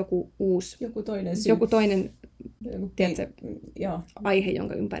pitää olla joku toinen tiedätkö, aihe,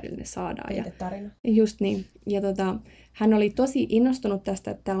 jonka ympärille ne saadaan. Just niin. Ja hän oli tosi innostunut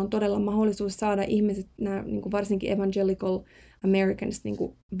tästä, että täällä on todella mahdollisuus saada ihmiset, nämä, niin kuin varsinkin evangelical Americans, niin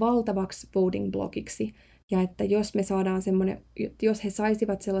kuin valtavaksi voting blogiksi. Ja että jos me saadaan semmoinen, jos he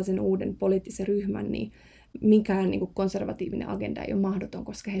saisivat sellaisen uuden poliittisen ryhmän, niin mikään niin kuin konservatiivinen agenda ei ole mahdoton,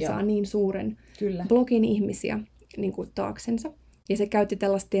 koska he saa niin suuren blogin ihmisiä niin kuin taaksensa. Ja se käytti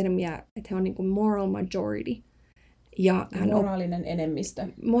tällaista termiä, että he on niin kuin moral majority. Ja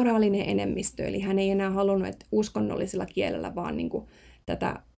moraalinen enemmistö, eli hän ei enää halunnut, että uskonnollisella kielellä vaan niin kuin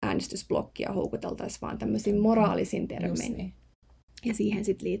tätä äänestysblokkia houkuteltaisiin vaan tämmöisiin moraalisin termein. Niin. Ja siihen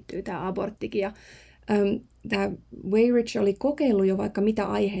sitten liittyy tämä aborttikin. Ja tämä Weyrich oli kokeillut jo vaikka mitä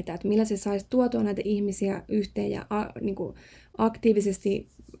aiheita, että millä se saisi tuotua näitä ihmisiä yhteen ja niin kuin aktiivisesti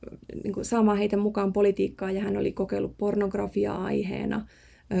niin kuin saamaan heitä mukaan politiikkaan. Ja hän oli kokeillut pornografiaa aiheena,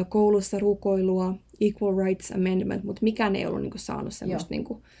 koulussa rukoilua, Equal Rights Amendment, mutta mikään ei ollut niin kuin saanut semmoista niin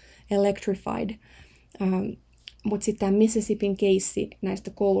kuin electrified. Mutta sitten tämä Mississippin keissi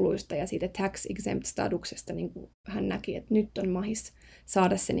näistä kouluista ja siitä tax exempt statuksesta, niin kuin hän näki, että nyt on mahis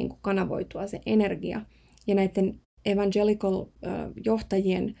saada se niin kuin kanavoitua, se energia. Ja näiden evangelical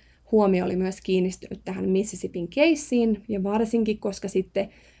johtajien huomio oli myös kiinnistynyt tähän Mississippin keissiin, ja varsinkin, koska sitten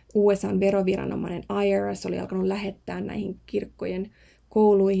USA:n veroviranomainen IRS oli alkanut lähettää näihin kirkkojen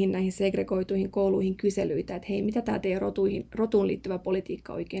kouluihin, näihin segregoituihin kouluihin kyselyitä, että hei, mitä tämä teidän rotuun liittyvä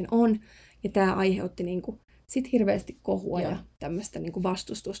politiikka oikein on. Ja tämä aiheutti niin kuin sit hirveästi kohua ja tämmöistä niin kuin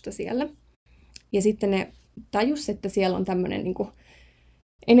vastustusta siellä. Ja sitten ne tajus, että siellä on tämmöinen niin kuin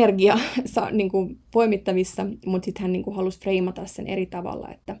energia niin kuin poimittavissa, mutta sitten hän niin kuin halusi freimata sen eri tavalla,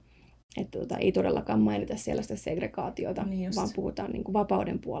 että ei todellakaan mainita siellä sitä segregaatiota, vaan puhutaan niin kuin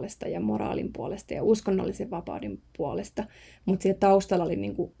vapauden puolesta ja moraalin puolesta ja uskonnollisen vapauden puolesta. Mutta siellä taustalla oli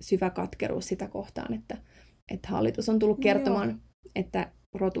niin kuin syvä katkeruus sitä kohtaan, että hallitus on tullut kertomaan, että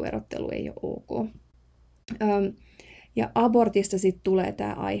rotuerottelu ei ole ok. Ja abortista sitten tulee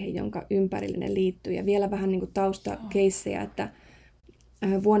tämä aihe, jonka ympärille liittyy. Ja vielä vähän niin kuin taustakeissejä, että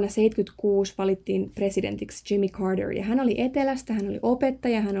vuonna 1976 valittiin presidentiksi Jimmy Carter, ja hän oli etelästä, hän oli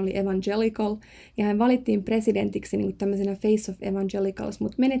opettaja, hän oli evangelical, ja hän valittiin presidentiksi niin kuin tämmöisenä face of evangelicals,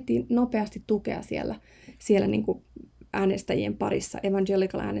 mutta menettiin nopeasti tukea siellä niin kuin äänestäjien parissa,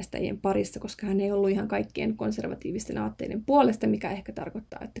 evangelical-äänestäjien parissa, koska hän ei ollut ihan kaikkien konservatiivisten aatteiden puolesta, mikä ehkä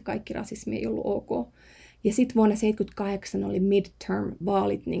tarkoittaa, että kaikki rasismi ei ollut ok. Ja sitten vuonna 1978 oli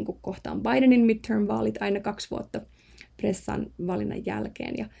midterm-vaalit, niin kuin kohtaan Bidenin midterm-vaalit aina 2 vuotta pressan valinnan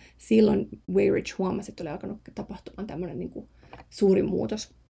jälkeen. Ja silloin Weyrich huomasi, että oli alkanut tapahtumaan tämmöinen niin kuin suuri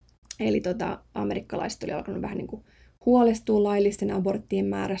muutos. Eli amerikkalaiset oli alkanut vähän niin kuin huolestua laillisten aborttien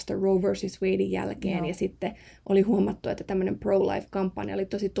määrästä Roe vs. Wadein jälkeen. Ja sitten oli huomattu, että tämmöinen pro-life-kampanja oli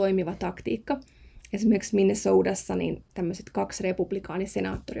tosi toimiva taktiikka. Esimerkiksi Minnesotassa niin tämmöiset 2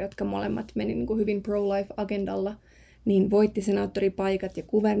 republikaanisenaattoria, jotka molemmat meni niin kuin hyvin pro-life-agendalla, niin voitti senaattoripaikat ja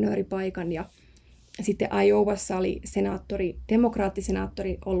kuvernööripaikan. Ja sitten Iowassa oli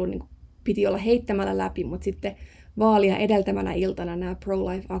demokraattisenaattori ollut, niin kuin, piti olla heittämällä läpi, mutta sitten vaalia edeltävänä iltana nämä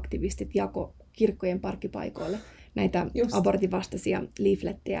pro-life-aktivistit jako kirkkojen parkkipaikoille näitä abortivastaisia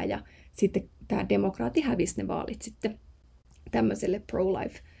leaflettejä, ja sitten tämä demokraatti hävisi ne vaalit sitten tämmöiselle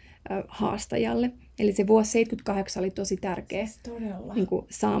pro-life-haastajalle. Eli se vuosi 1978 oli tosi tärkeä niin kuin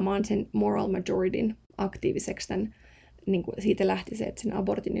saamaan sen moral majorityn aktiiviseksi. Niin kuin siitä lähti se, että sen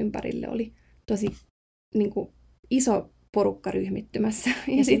abortin ympärille oli tosi niin kuin iso porukka ryhmittymässä.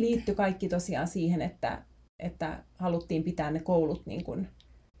 Ja se liittyi kaikki tosiaan siihen, että haluttiin pitää ne koulut niin kuin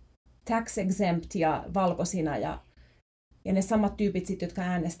tax exempt ja valkoisina, ja ne samat tyypit sitten, jotka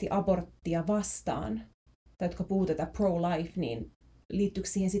äänesti aborttia vastaan, tai jotka puhuu tätä pro-life, niin liittyykö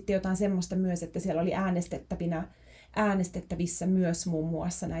siihen sitten jotain semmoista myös, että siellä oli äänestettävissä myös muun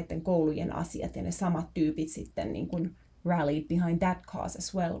muassa näiden koulujen asiat, ja ne samat tyypit sitten niin kuin rallied behind that cause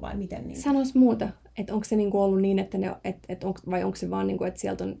as well, vai miten? Niin? Sanois muuta, että onko se niin kuin ollut niin, että vai onko se vaan, niin kuin, että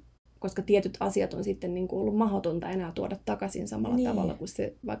sieltä on koska tietyt asiat on sitten niin kuin ollut mahdotonta enää tuoda takaisin samalla tavalla, kuin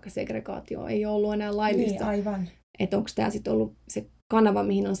se, vaikka segregaatio ei ole ollut enää laillista. Niin, aivan. Että onko tämä sitten ollut se kanava,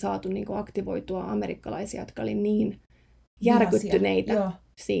 mihin on saatu niin kuin aktivoitua amerikkalaisia, jotka oli niin järkyttyneitä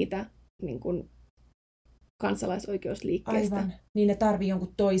siitä niin kuin kansalaisoikeusliikkeestä. Aivan. Niin ne tarvii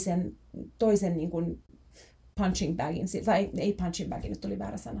jonkun toisen niin kuin punching bagin, tai ei punching bagin, nyt tuli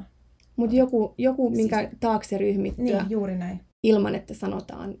väärä sana. Mutta joku minkä taakse ryhmittyä, niin, juuri näin. Ilman, että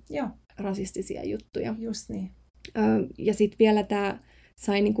sanotaan rasistisia juttuja. Just niin. Ja sitten vielä tämä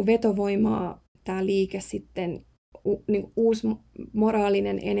sai niinku vetovoimaa, tämä liike sitten, niinku uusi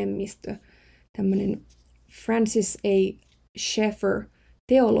moraalinen enemmistö, tämmöinen Francis A. Schaeffer,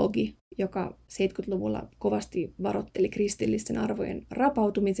 teologi, joka 70-luvulla kovasti varoitteli kristillisten arvojen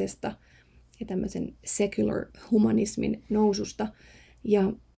rapautumisesta ja tämmöisen secular humanismin noususta.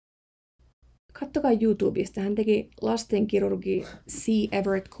 Ja kattokaa YouTubesta, hän teki lastenkirurgi C.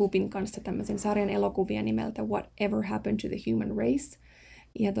 Everett Koopin kanssa tämmöisen sarjan elokuvia nimeltä Whatever Happened to the Human Race.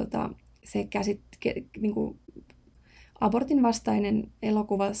 Ja se niinku abortin vastainen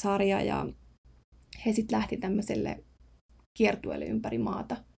elokuvasarja, ja he sitten lähti tämmöiselle kiertueelle ympäri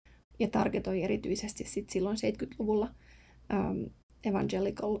maata ja targetoi erityisesti sit silloin 70-luvulla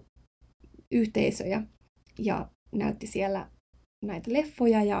evangelical-yhteisöjä ja näytti siellä näitä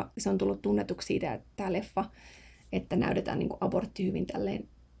leffoja, ja se on tullut tunnetuksi siitä, että tämä leffa, että näytetään niin kuin abortti hyvin tälleen,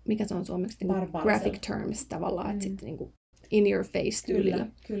 mikä se on suomeksi, niin graphic terms tavallaan, että sitten niin kuin in your face tyylillä.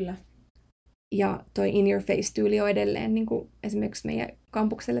 Kyllä. Ja toi in your face tyyli on edelleen, niin kuin esimerkiksi meidän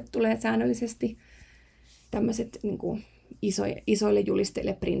kampukselle tulee säännöllisesti tämmöiset niin kuin isoille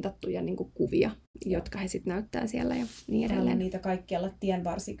julisteille printattuja niin kuin kuvia, jotka he sitten näyttää siellä ja niin edelleen. Täällä niitä kaikkialla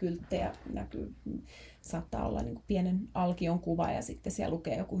tienvarsikylttejä näkyy. Saattaa olla niin kuin pienen alkion kuva ja sitten siellä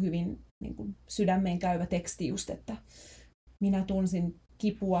lukee joku hyvin niin kuin sydämeen käyvä teksti just, että minä tunsin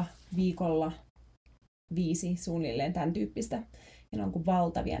kipua viikolla 5 suunnilleen, tämän tyyppistä. Ja ne on kuin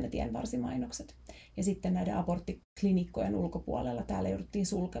valtavia ne tienvarsimainokset. Ja sitten näiden aborttiklinikkojen ulkopuolella täällä jouduttiin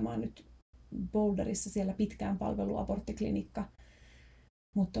sulkemaan nyt Boulderissa siellä pitkään palveluaborttiklinikka.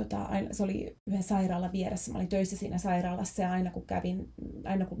 Mutta se oli yhden sairaalan vieressä. Mä olin töissä siinä sairaalassa ja aina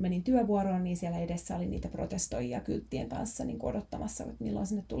kun menin työvuoroon, niin siellä edessä oli niitä protestoijia kylttien kanssa niin odottamassa, että milloin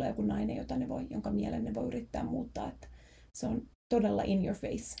sinne tulee joku nainen, jonka mielen ne voi yrittää muuttaa. Että se on todella in your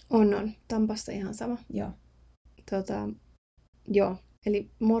face. On. Tampassa ihan sama. Joo. Joo.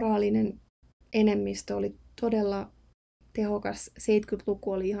 Eli moraalinen enemmistö oli todella tehokas.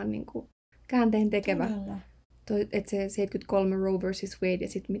 70-luku oli ihan niin kuin käänteen tekevä. Todella. Että se 73 Roe vs. Wade ja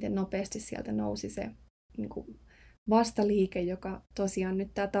sitten miten nopeasti sieltä nousi se niin kuin vastaliike, joka tosiaan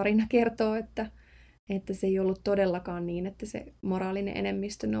nyt tämä tarina kertoo, että se ei ollut todellakaan niin, että se moraalinen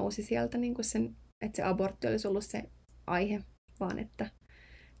enemmistö nousi sieltä, niin kuin että se abortti olisi ollut se aihe, vaan että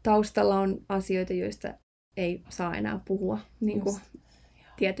taustalla on asioita, joista ei saa enää puhua niin kuin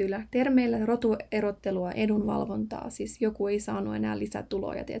tietyillä termeillä, rotuerottelua, edunvalvontaa, siis joku ei saanut enää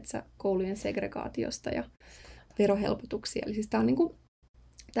lisätuloja, tiedätkö, koulujen segregaatiosta ja verohelpotuksia. Eli siis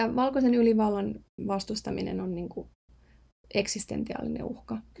tämä valkoisen ylivallan vastustaminen on niin kuin eksistentiaalinen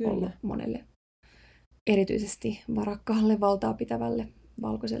uhka ollut monelle, erityisesti varakkaalle valtaa pitävälle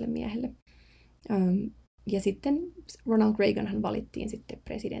valkoiselle miehelle. Ja sitten Ronald Reaganhan valittiin sitten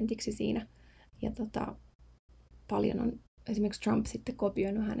presidentiksi siinä, ja paljon on esimerkiksi Trump sitten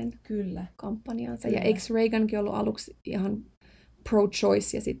kopioinut hänen kampanjaansa. Ja eikö Reagankin ollut aluksi ihan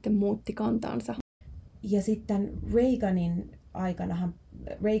pro-choice ja sitten muutti kantaansa? Ja sitten Reaganin aikanahan,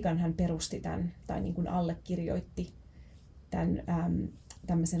 Reaganhan perusti tämän, tai niin kuin allekirjoitti tämän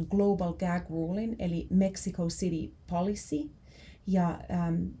tämmöisen Global Gag Rulein, eli Mexico City Policy. Ja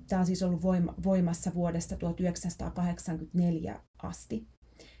tämä on siis ollut voimassa vuodesta 1984 asti.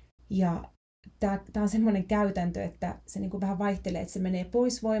 Ja tämä on semmoinen käytäntö, että se niin kuin vähän vaihtelee, että se menee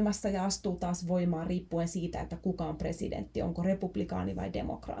pois voimasta ja astuu taas voimaan riippuen siitä, että kuka on presidentti, onko republikaani vai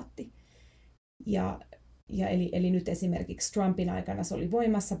demokraatti. Eli nyt esimerkiksi Trumpin aikana se oli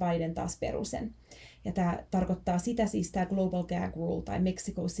voimassa, Biden taas perusen. Ja tämä tarkoittaa sitä siis tämä Global Gag Rule tai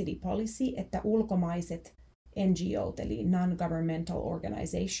Mexico City Policy, että ulkomaiset NGOt eli Non-Governmental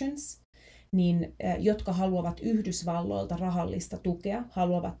Organizations, niin, jotka haluavat Yhdysvalloilta rahallista tukea,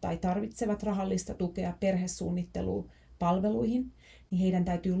 haluavat tai tarvitsevat rahallista tukea perhesuunnittelupalveluihin, niin heidän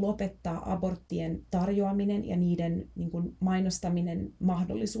täytyy lopettaa aborttien tarjoaminen ja niiden niin kuin mainostaminen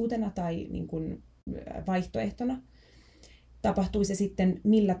mahdollisuutena tai niin kuin vaihtoehtona. Tapahtui se sitten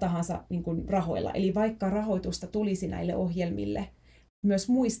millä tahansa niin kuin rahoilla. Eli vaikka rahoitusta tulisi näille ohjelmille myös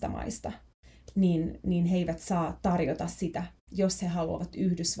muista maista, niin he eivät saa tarjota sitä, jos he haluavat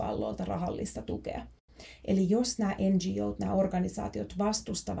Yhdysvalloilta rahallista tukea. Eli jos nämä NGOt, nämä organisaatiot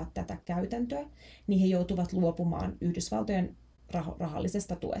vastustavat tätä käytäntöä, niin he joutuvat luopumaan Yhdysvaltojen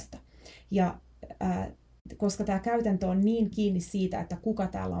rahallisesta tuesta. Ja koska tämä käytäntö on niin kiinni siitä, että kuka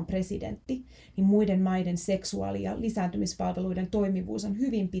täällä on presidentti, niin muiden maiden seksuaali- ja lisääntymispalveluiden toimivuus on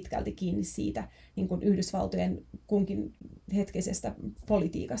hyvin pitkälti kiinni siitä niin kuin Yhdysvaltojen kunkin hetkisestä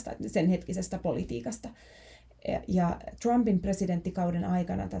politiikasta, sen hetkisestä politiikasta. Ja Trumpin presidenttikauden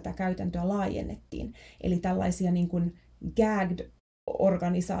aikana tätä käytäntöä laajennettiin. Eli tällaisia niin kuin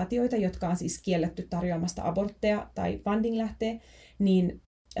gagged-organisaatioita, jotka on siis kielletty tarjoamasta abortteja tai funding-lähteä, niin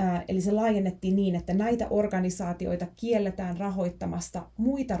eli se laajennettiin niin, että näitä organisaatioita kielletään rahoittamasta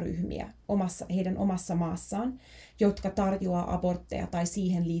muita ryhmiä heidän omassa maassaan, jotka tarjoaa abortteja tai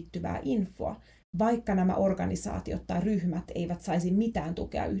siihen liittyvää infoa, vaikka nämä organisaatiot tai ryhmät eivät saisi mitään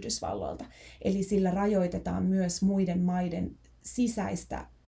tukea Yhdysvalloilta. Eli sillä rajoitetaan myös muiden maiden sisäistä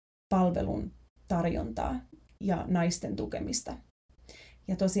palvelun tarjontaa ja naisten tukemista.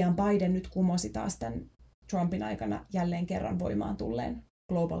 Ja tosiaan Biden nyt kumosi taas tämän Trumpin aikana jälleen kerran voimaan tulleen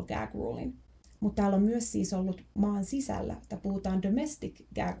Global Gag Rulein. Mutta täällä on myös siis ollut maan sisällä, että puhutaan Domestic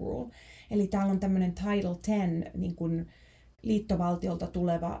Gag Rule. Eli täällä on tämmöinen Title 10 niin kuin liittovaltiolta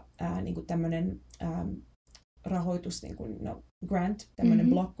tuleva niin kuin tämmöinen rahoitus, niin kuin, grant, tämmöinen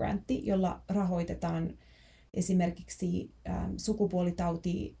block grantti, jolla rahoitetaan esimerkiksi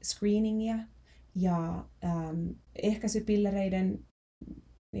sukupuolitauti-screeningia ja ehkäisypillereiden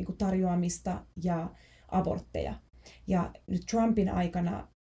niin kuin tarjoamista ja abortteja. Ja nyt Trumpin aikana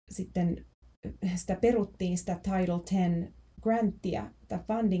sitten sitä peruttiin sitä Title 10 granttia tai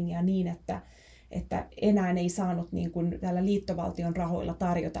fundingia niin, että enää ei saanut niin kuin tällä liittovaltion rahoilla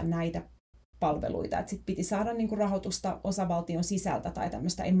tarjota näitä palveluita. Sitten piti saada niin kuin rahoitusta osavaltion sisältä tai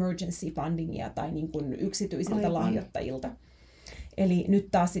tämmöistä emergency fundingia tai niin kuin yksityisiltä lahjoittajilta. Eli nyt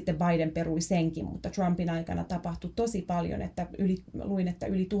taas sitten Biden perui senkin, mutta Trumpin aikana tapahtui tosi paljon, että luin, että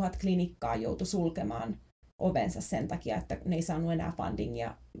yli 1000 klinikkaa joutui sulkemaan ovensa sen takia, että ne ei saanut enää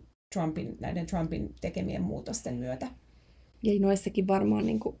fundingia näiden Trumpin tekemien muutosten myötä. Ja noissakin varmaan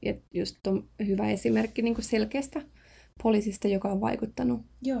just on hyvä esimerkki selkeästä poliisista, joka on vaikuttanut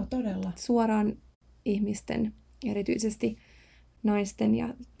todella suoraan ihmisten, erityisesti naisten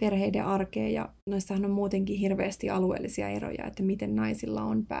ja perheiden arkeen. Ja noissahan on muutenkin hirveästi alueellisia eroja, että miten naisilla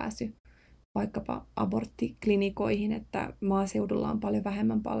on pääsy vaikkapa aborttiklinikoihin, että maaseudulla on paljon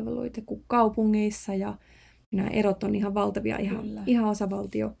vähemmän palveluita kuin kaupungeissa ja nämä erot on ihan valtavia ihan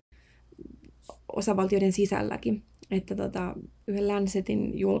osavaltioiden sisälläkin. Että yhden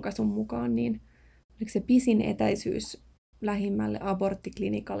Lancetin julkaisun mukaan niin se pisin etäisyys lähimmälle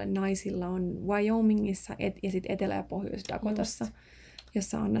aborttiklinikalle naisilla on Wyomingissa ja sitten Etelä- ja Pohjois-Dakotassa,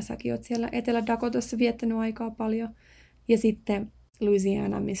 jossa Anna säkin olet siellä Etelä-Dakotassa viettänyt aikaa paljon. Ja sitten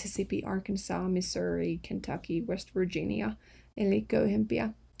Louisiana, Mississippi, Arkansas, Missouri, Kentucky, West Virginia, eli köyhempiä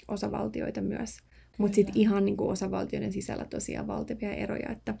osavaltioita myös. Mutta sitten ihan niin kuin osavaltioiden sisällä tosiaan valtavia eroja,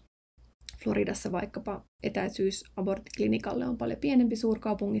 että Floridassa vaikkapa etäisyys aborttiklinikalle on paljon pienempi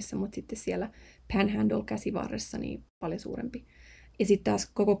suurkaupungissa, mutta sitten siellä Panhandle-käsivarressa niin paljon suurempi. Ja sitten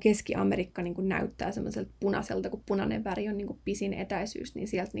taas koko Keski-Amerikka niin kuin näyttää semmoiselta punaiselta, kun punainen väri on niin kuin pisin etäisyys, niin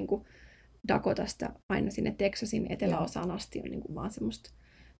sieltä niin kuin Dakotasta aina sinne Texasin eteläosaan asti on niin kuin vaan semmoista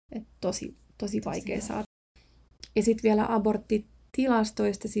tosi vaikea saada. Ja sitten vielä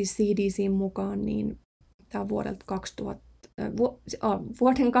aborttitilastoista, siis CDC:n mukaan, niin tämä on vuoden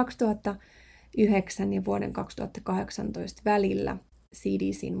 2009 ja vuoden 2018 välillä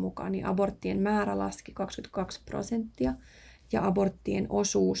CDC:n mukaan niin aborttien määrä laski 22% ja aborttien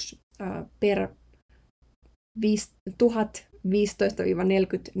osuus per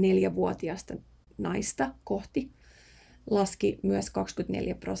 1015-44-vuotiaasta naista kohti laski myös 24%.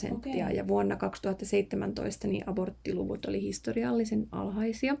 Ja vuonna 2017 niin aborttiluvut oli historiallisen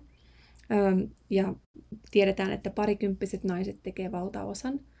alhaisia. Ja tiedetään, että parikymppiset naiset tekee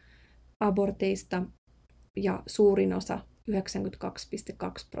valtaosan aborteista ja suurin osa, 92,2%,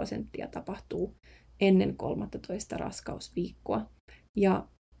 tapahtuu ennen 13 raskausviikkoa. Ja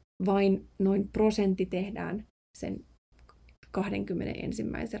vain noin prosentti tehdään sen 21.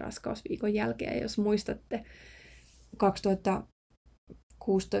 raskausviikon jälkeen. Ja jos muistatte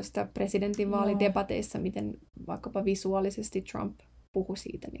 2016 presidentinvaalidebateissa, miten vaikkapa visuaalisesti Trump puhui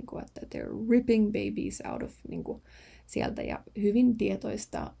siitä, että they're ripping babies out of sieltä, ja hyvin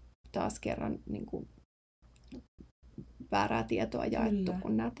tietoista taas kerran väärää tietoa jaettu,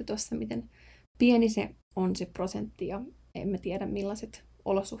 kun näette tuossa, miten pieni se on se prosentti, ja emme tiedä millaiset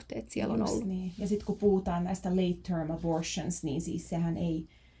olosuhteet siellä on ollut. Niin. Ja sitten kun puhutaan näistä late term abortions, niin siis sehän ei,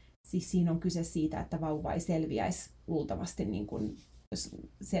 siis siinä on kyse siitä, että vauva ei selviäisi luultavasti niin kuin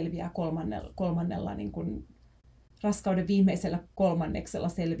selviää kolmannella niin kuin raskauden viimeisellä kolmanneksella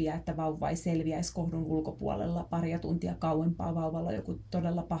selviää, että vauva ei selviäisi kohdun ulkopuolella paria tuntia kauempaa, vauvalla on joku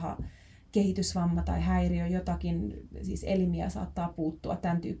todella paha kehitysvamma tai häiriö, jotakin, siis elimiä saattaa puuttua,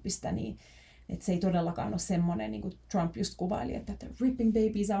 tämän tyyppistä, niin että se ei todellakaan ole semmoinen, niin kuin Trump just kuvaili, että ripping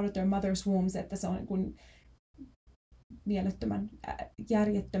babies out of their mother's wombs, että se on niin kuin mielettömän,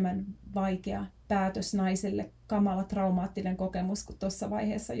 järjettömän vaikea päätös naiselle, kamala traumaattinen kokemus, kun tuossa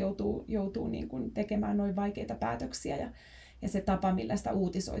vaiheessa joutuu niin kuin tekemään noin vaikeita päätöksiä ja se tapa, millä sitä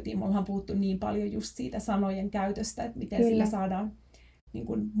uutisoitiin. Me ollaan puhuttu niin paljon just siitä sanojen käytöstä, että miten sillä saadaan niin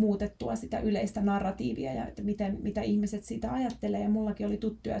kuin muutettua sitä yleistä narratiivia ja että mitä ihmiset siitä ajattelee. Ja mullakin oli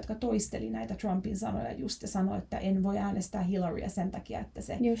tuttuja, jotka toisteli näitä Trumpin sanoja just ja sanoi, että en voi äänestää Hillarya sen takia, että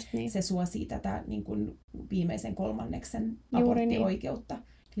se suosii tätä niin kuin viimeisen kolmanneksen aborttioikeutta.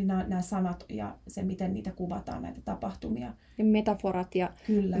 Eli nämä sanat ja se, miten niitä kuvataan, näitä tapahtumia. Ja metaforat ja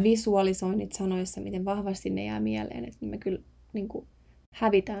visualisoinnit sanoissa, miten vahvasti ne jää mieleen. Että me kyllä niin kuin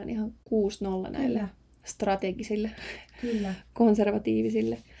hävitään ihan 6-0 näille strategisille,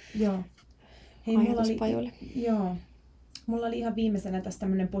 konservatiivisille ajatuspajoille. Mulla oli ihan viimeisenä tässä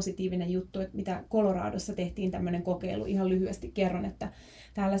tämmöinen positiivinen juttu, että mitä Coloradossa tehtiin tämmöinen kokeilu. Ihan lyhyesti kerron, että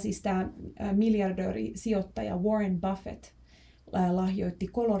täällä siis tämä miljardöörisijoittaja Warren Buffett lahjoitti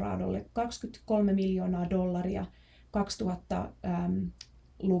Coloradolle $23 miljoonaa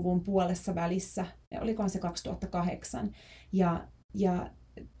 2000-luvun puolessa välissä, olikohan se 2008, ja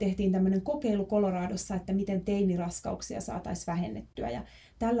tehtiin tämmöinen kokeilu Coloradossa, että miten teiniraskauksia saataisiin vähennettyä. Ja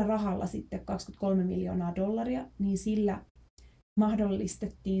tällä rahalla sitten $23 miljoonaa, niin sillä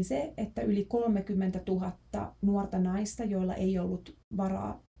mahdollistettiin se, että yli 30 000 nuorta naista, joilla ei ollut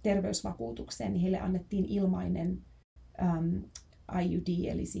varaa terveysvakuutukseen, niin heille annettiin ilmainen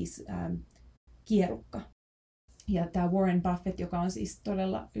IUD, eli siis kierukka. Ja tämä Warren Buffett, joka on siis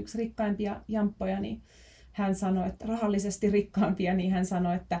todella yksi rikkaimpia jamppoja, niin hän sanoi, että rahallisesti rikkaampia, niin hän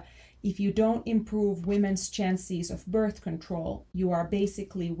sanoi, että if you don't improve women's chances of birth control, you are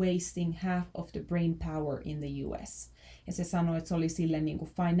basically wasting half of the brain power in the US. Ja se sanoi, että se oli sille niin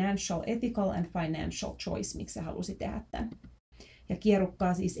kuin financial, ethical and financial choice, miksi se halusi tehdä tämän. Ja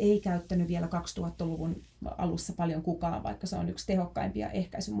kierukkaa siis ei käyttänyt vielä 2000-luvun alussa paljon kukaan, vaikka se on yksi tehokkaimpia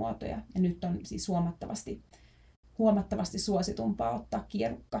ehkäisymuotoja. Ja nyt on siis huomattavasti suositumpaa ottaa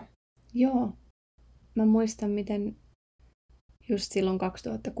kierukka. Joo. Mä muistan, miten just silloin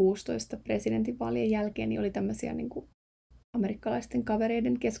 2016 presidentinvaalien jälkeen niin oli tämmöisiä niin kuin amerikkalaisten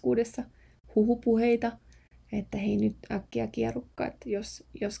kavereiden keskuudessa huhupuheita, että hei nyt äkkiä kierukka, että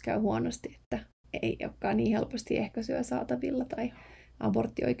jos käy huonosti, että ei olekaan niin helposti ehkäisyä saatavilla tai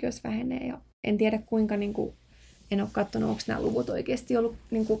aborttioikeus vähenee. Ja en tiedä kuinka, niin kuin, en ole katsonut, onko nämä luvut oikeasti ollut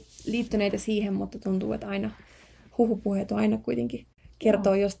niin kuin liittyneitä siihen, mutta tuntuu, että aina huhupuheet on aina kuitenkin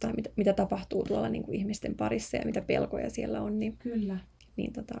kertoo jostain, mitä tapahtuu tuolla niin kuin ihmisten parissa ja mitä pelkoja siellä on. Niin, kyllä.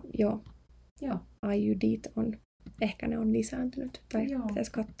 Niin joo. IUDt on, ehkä ne on lisääntynyt, tai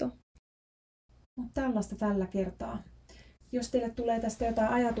pitäisi katsoa. Tällaista tällä kertaa. Jos teille tulee tästä jotain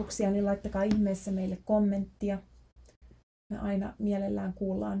ajatuksia, niin laittakaa ihmeessä meille kommenttia. Me aina mielellään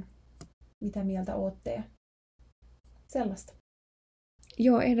kuullaan, mitä mieltä ootte ja sellaista.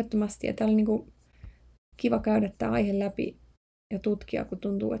 Joo, ehdottomasti. Ja täällä on niin kuin kiva käydä tämä aihe läpi ja tutkia, kun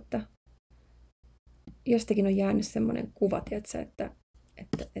tuntuu, että jostakin on jäänyt semmoinen kuva,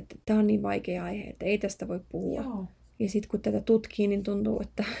 että tämä on niin vaikea aihe, että ei tästä voi puhua. Joo. Ja sitten kun tätä tutkii, niin tuntuu,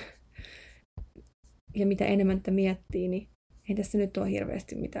 että ja mitä enemmän tätä miettii, niin ei tässä nyt ole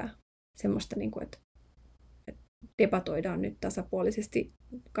hirveästi mitään semmoista, niin kuin, että debatoidaan nyt tasapuolisesti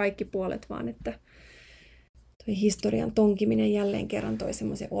kaikki puolet, vaan että toi historian tonkiminen jälleen kerran toi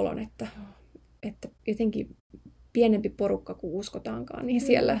semmoisen olon, että jotenkin pienempi porukka kuin uskotaankaan, niin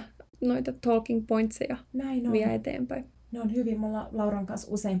siellä noita talking pointseja vie eteenpäin. Ne on hyvin. Me ollaan Lauran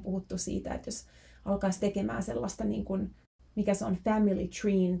kanssa usein puhuttu siitä, että jos alkaisi tekemään sellaista, niin kuin, mikä se on family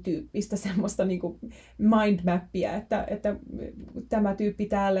treen tyyppistä semmoista niin kuin mindmappia, että tämä tyyppi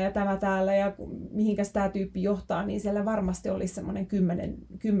täällä ja tämä täällä ja mihinkäs tämä tyyppi johtaa, niin siellä varmasti olisi semmoinen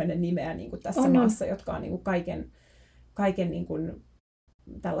 10 nimeä niin kuin tässä maassa, jotka on niin kuin kaiken niin kuin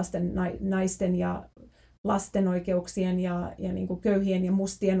tällaisten naisten ja lasten oikeuksien ja niin kuin köyhien ja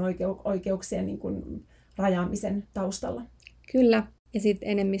mustien oikeuksien niin kuin rajaamisen taustalla. Kyllä, ja sitten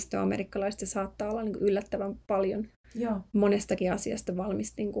enemmistö amerikkalaista saattaa olla niin kuin yllättävän paljon monestakin asiasta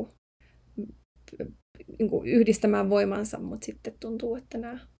valmis niin kuin yhdistämään voimansa, mutta sitten tuntuu, että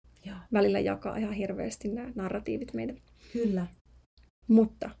nämä välillä jakaa ihan hirveästi nämä narratiivit meidän. Kyllä.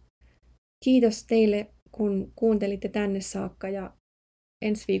 Mutta kiitos teille, kun kuuntelitte tänne saakka ja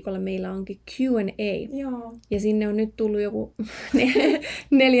ensi viikolla meillä onkin Q&A. Joo. Ja sinne on nyt tullut joku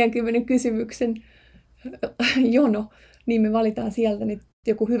 40 kysymyksen jono, niin me valitaan sieltä nyt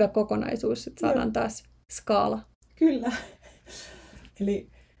joku hyvä kokonaisuus, että saadaan taas skaala. Kyllä. Eli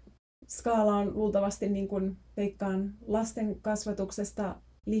skaala on luultavasti, niin kuin veikkaan, lasten kasvatuksesta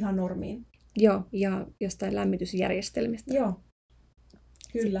lihanormiin. Joo, ja jostain lämmitysjärjestelmistä. Joo,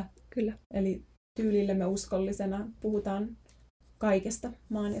 kyllä. Kyllä. Eli tyylillemme uskollisena puhutaan kaikesta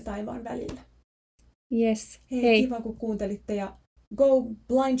maan ja taivaan välillä. Yes. Hei, kiva kun kuuntelitte ja go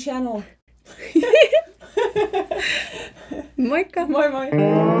Blind Channel! Moikka! Moi moi!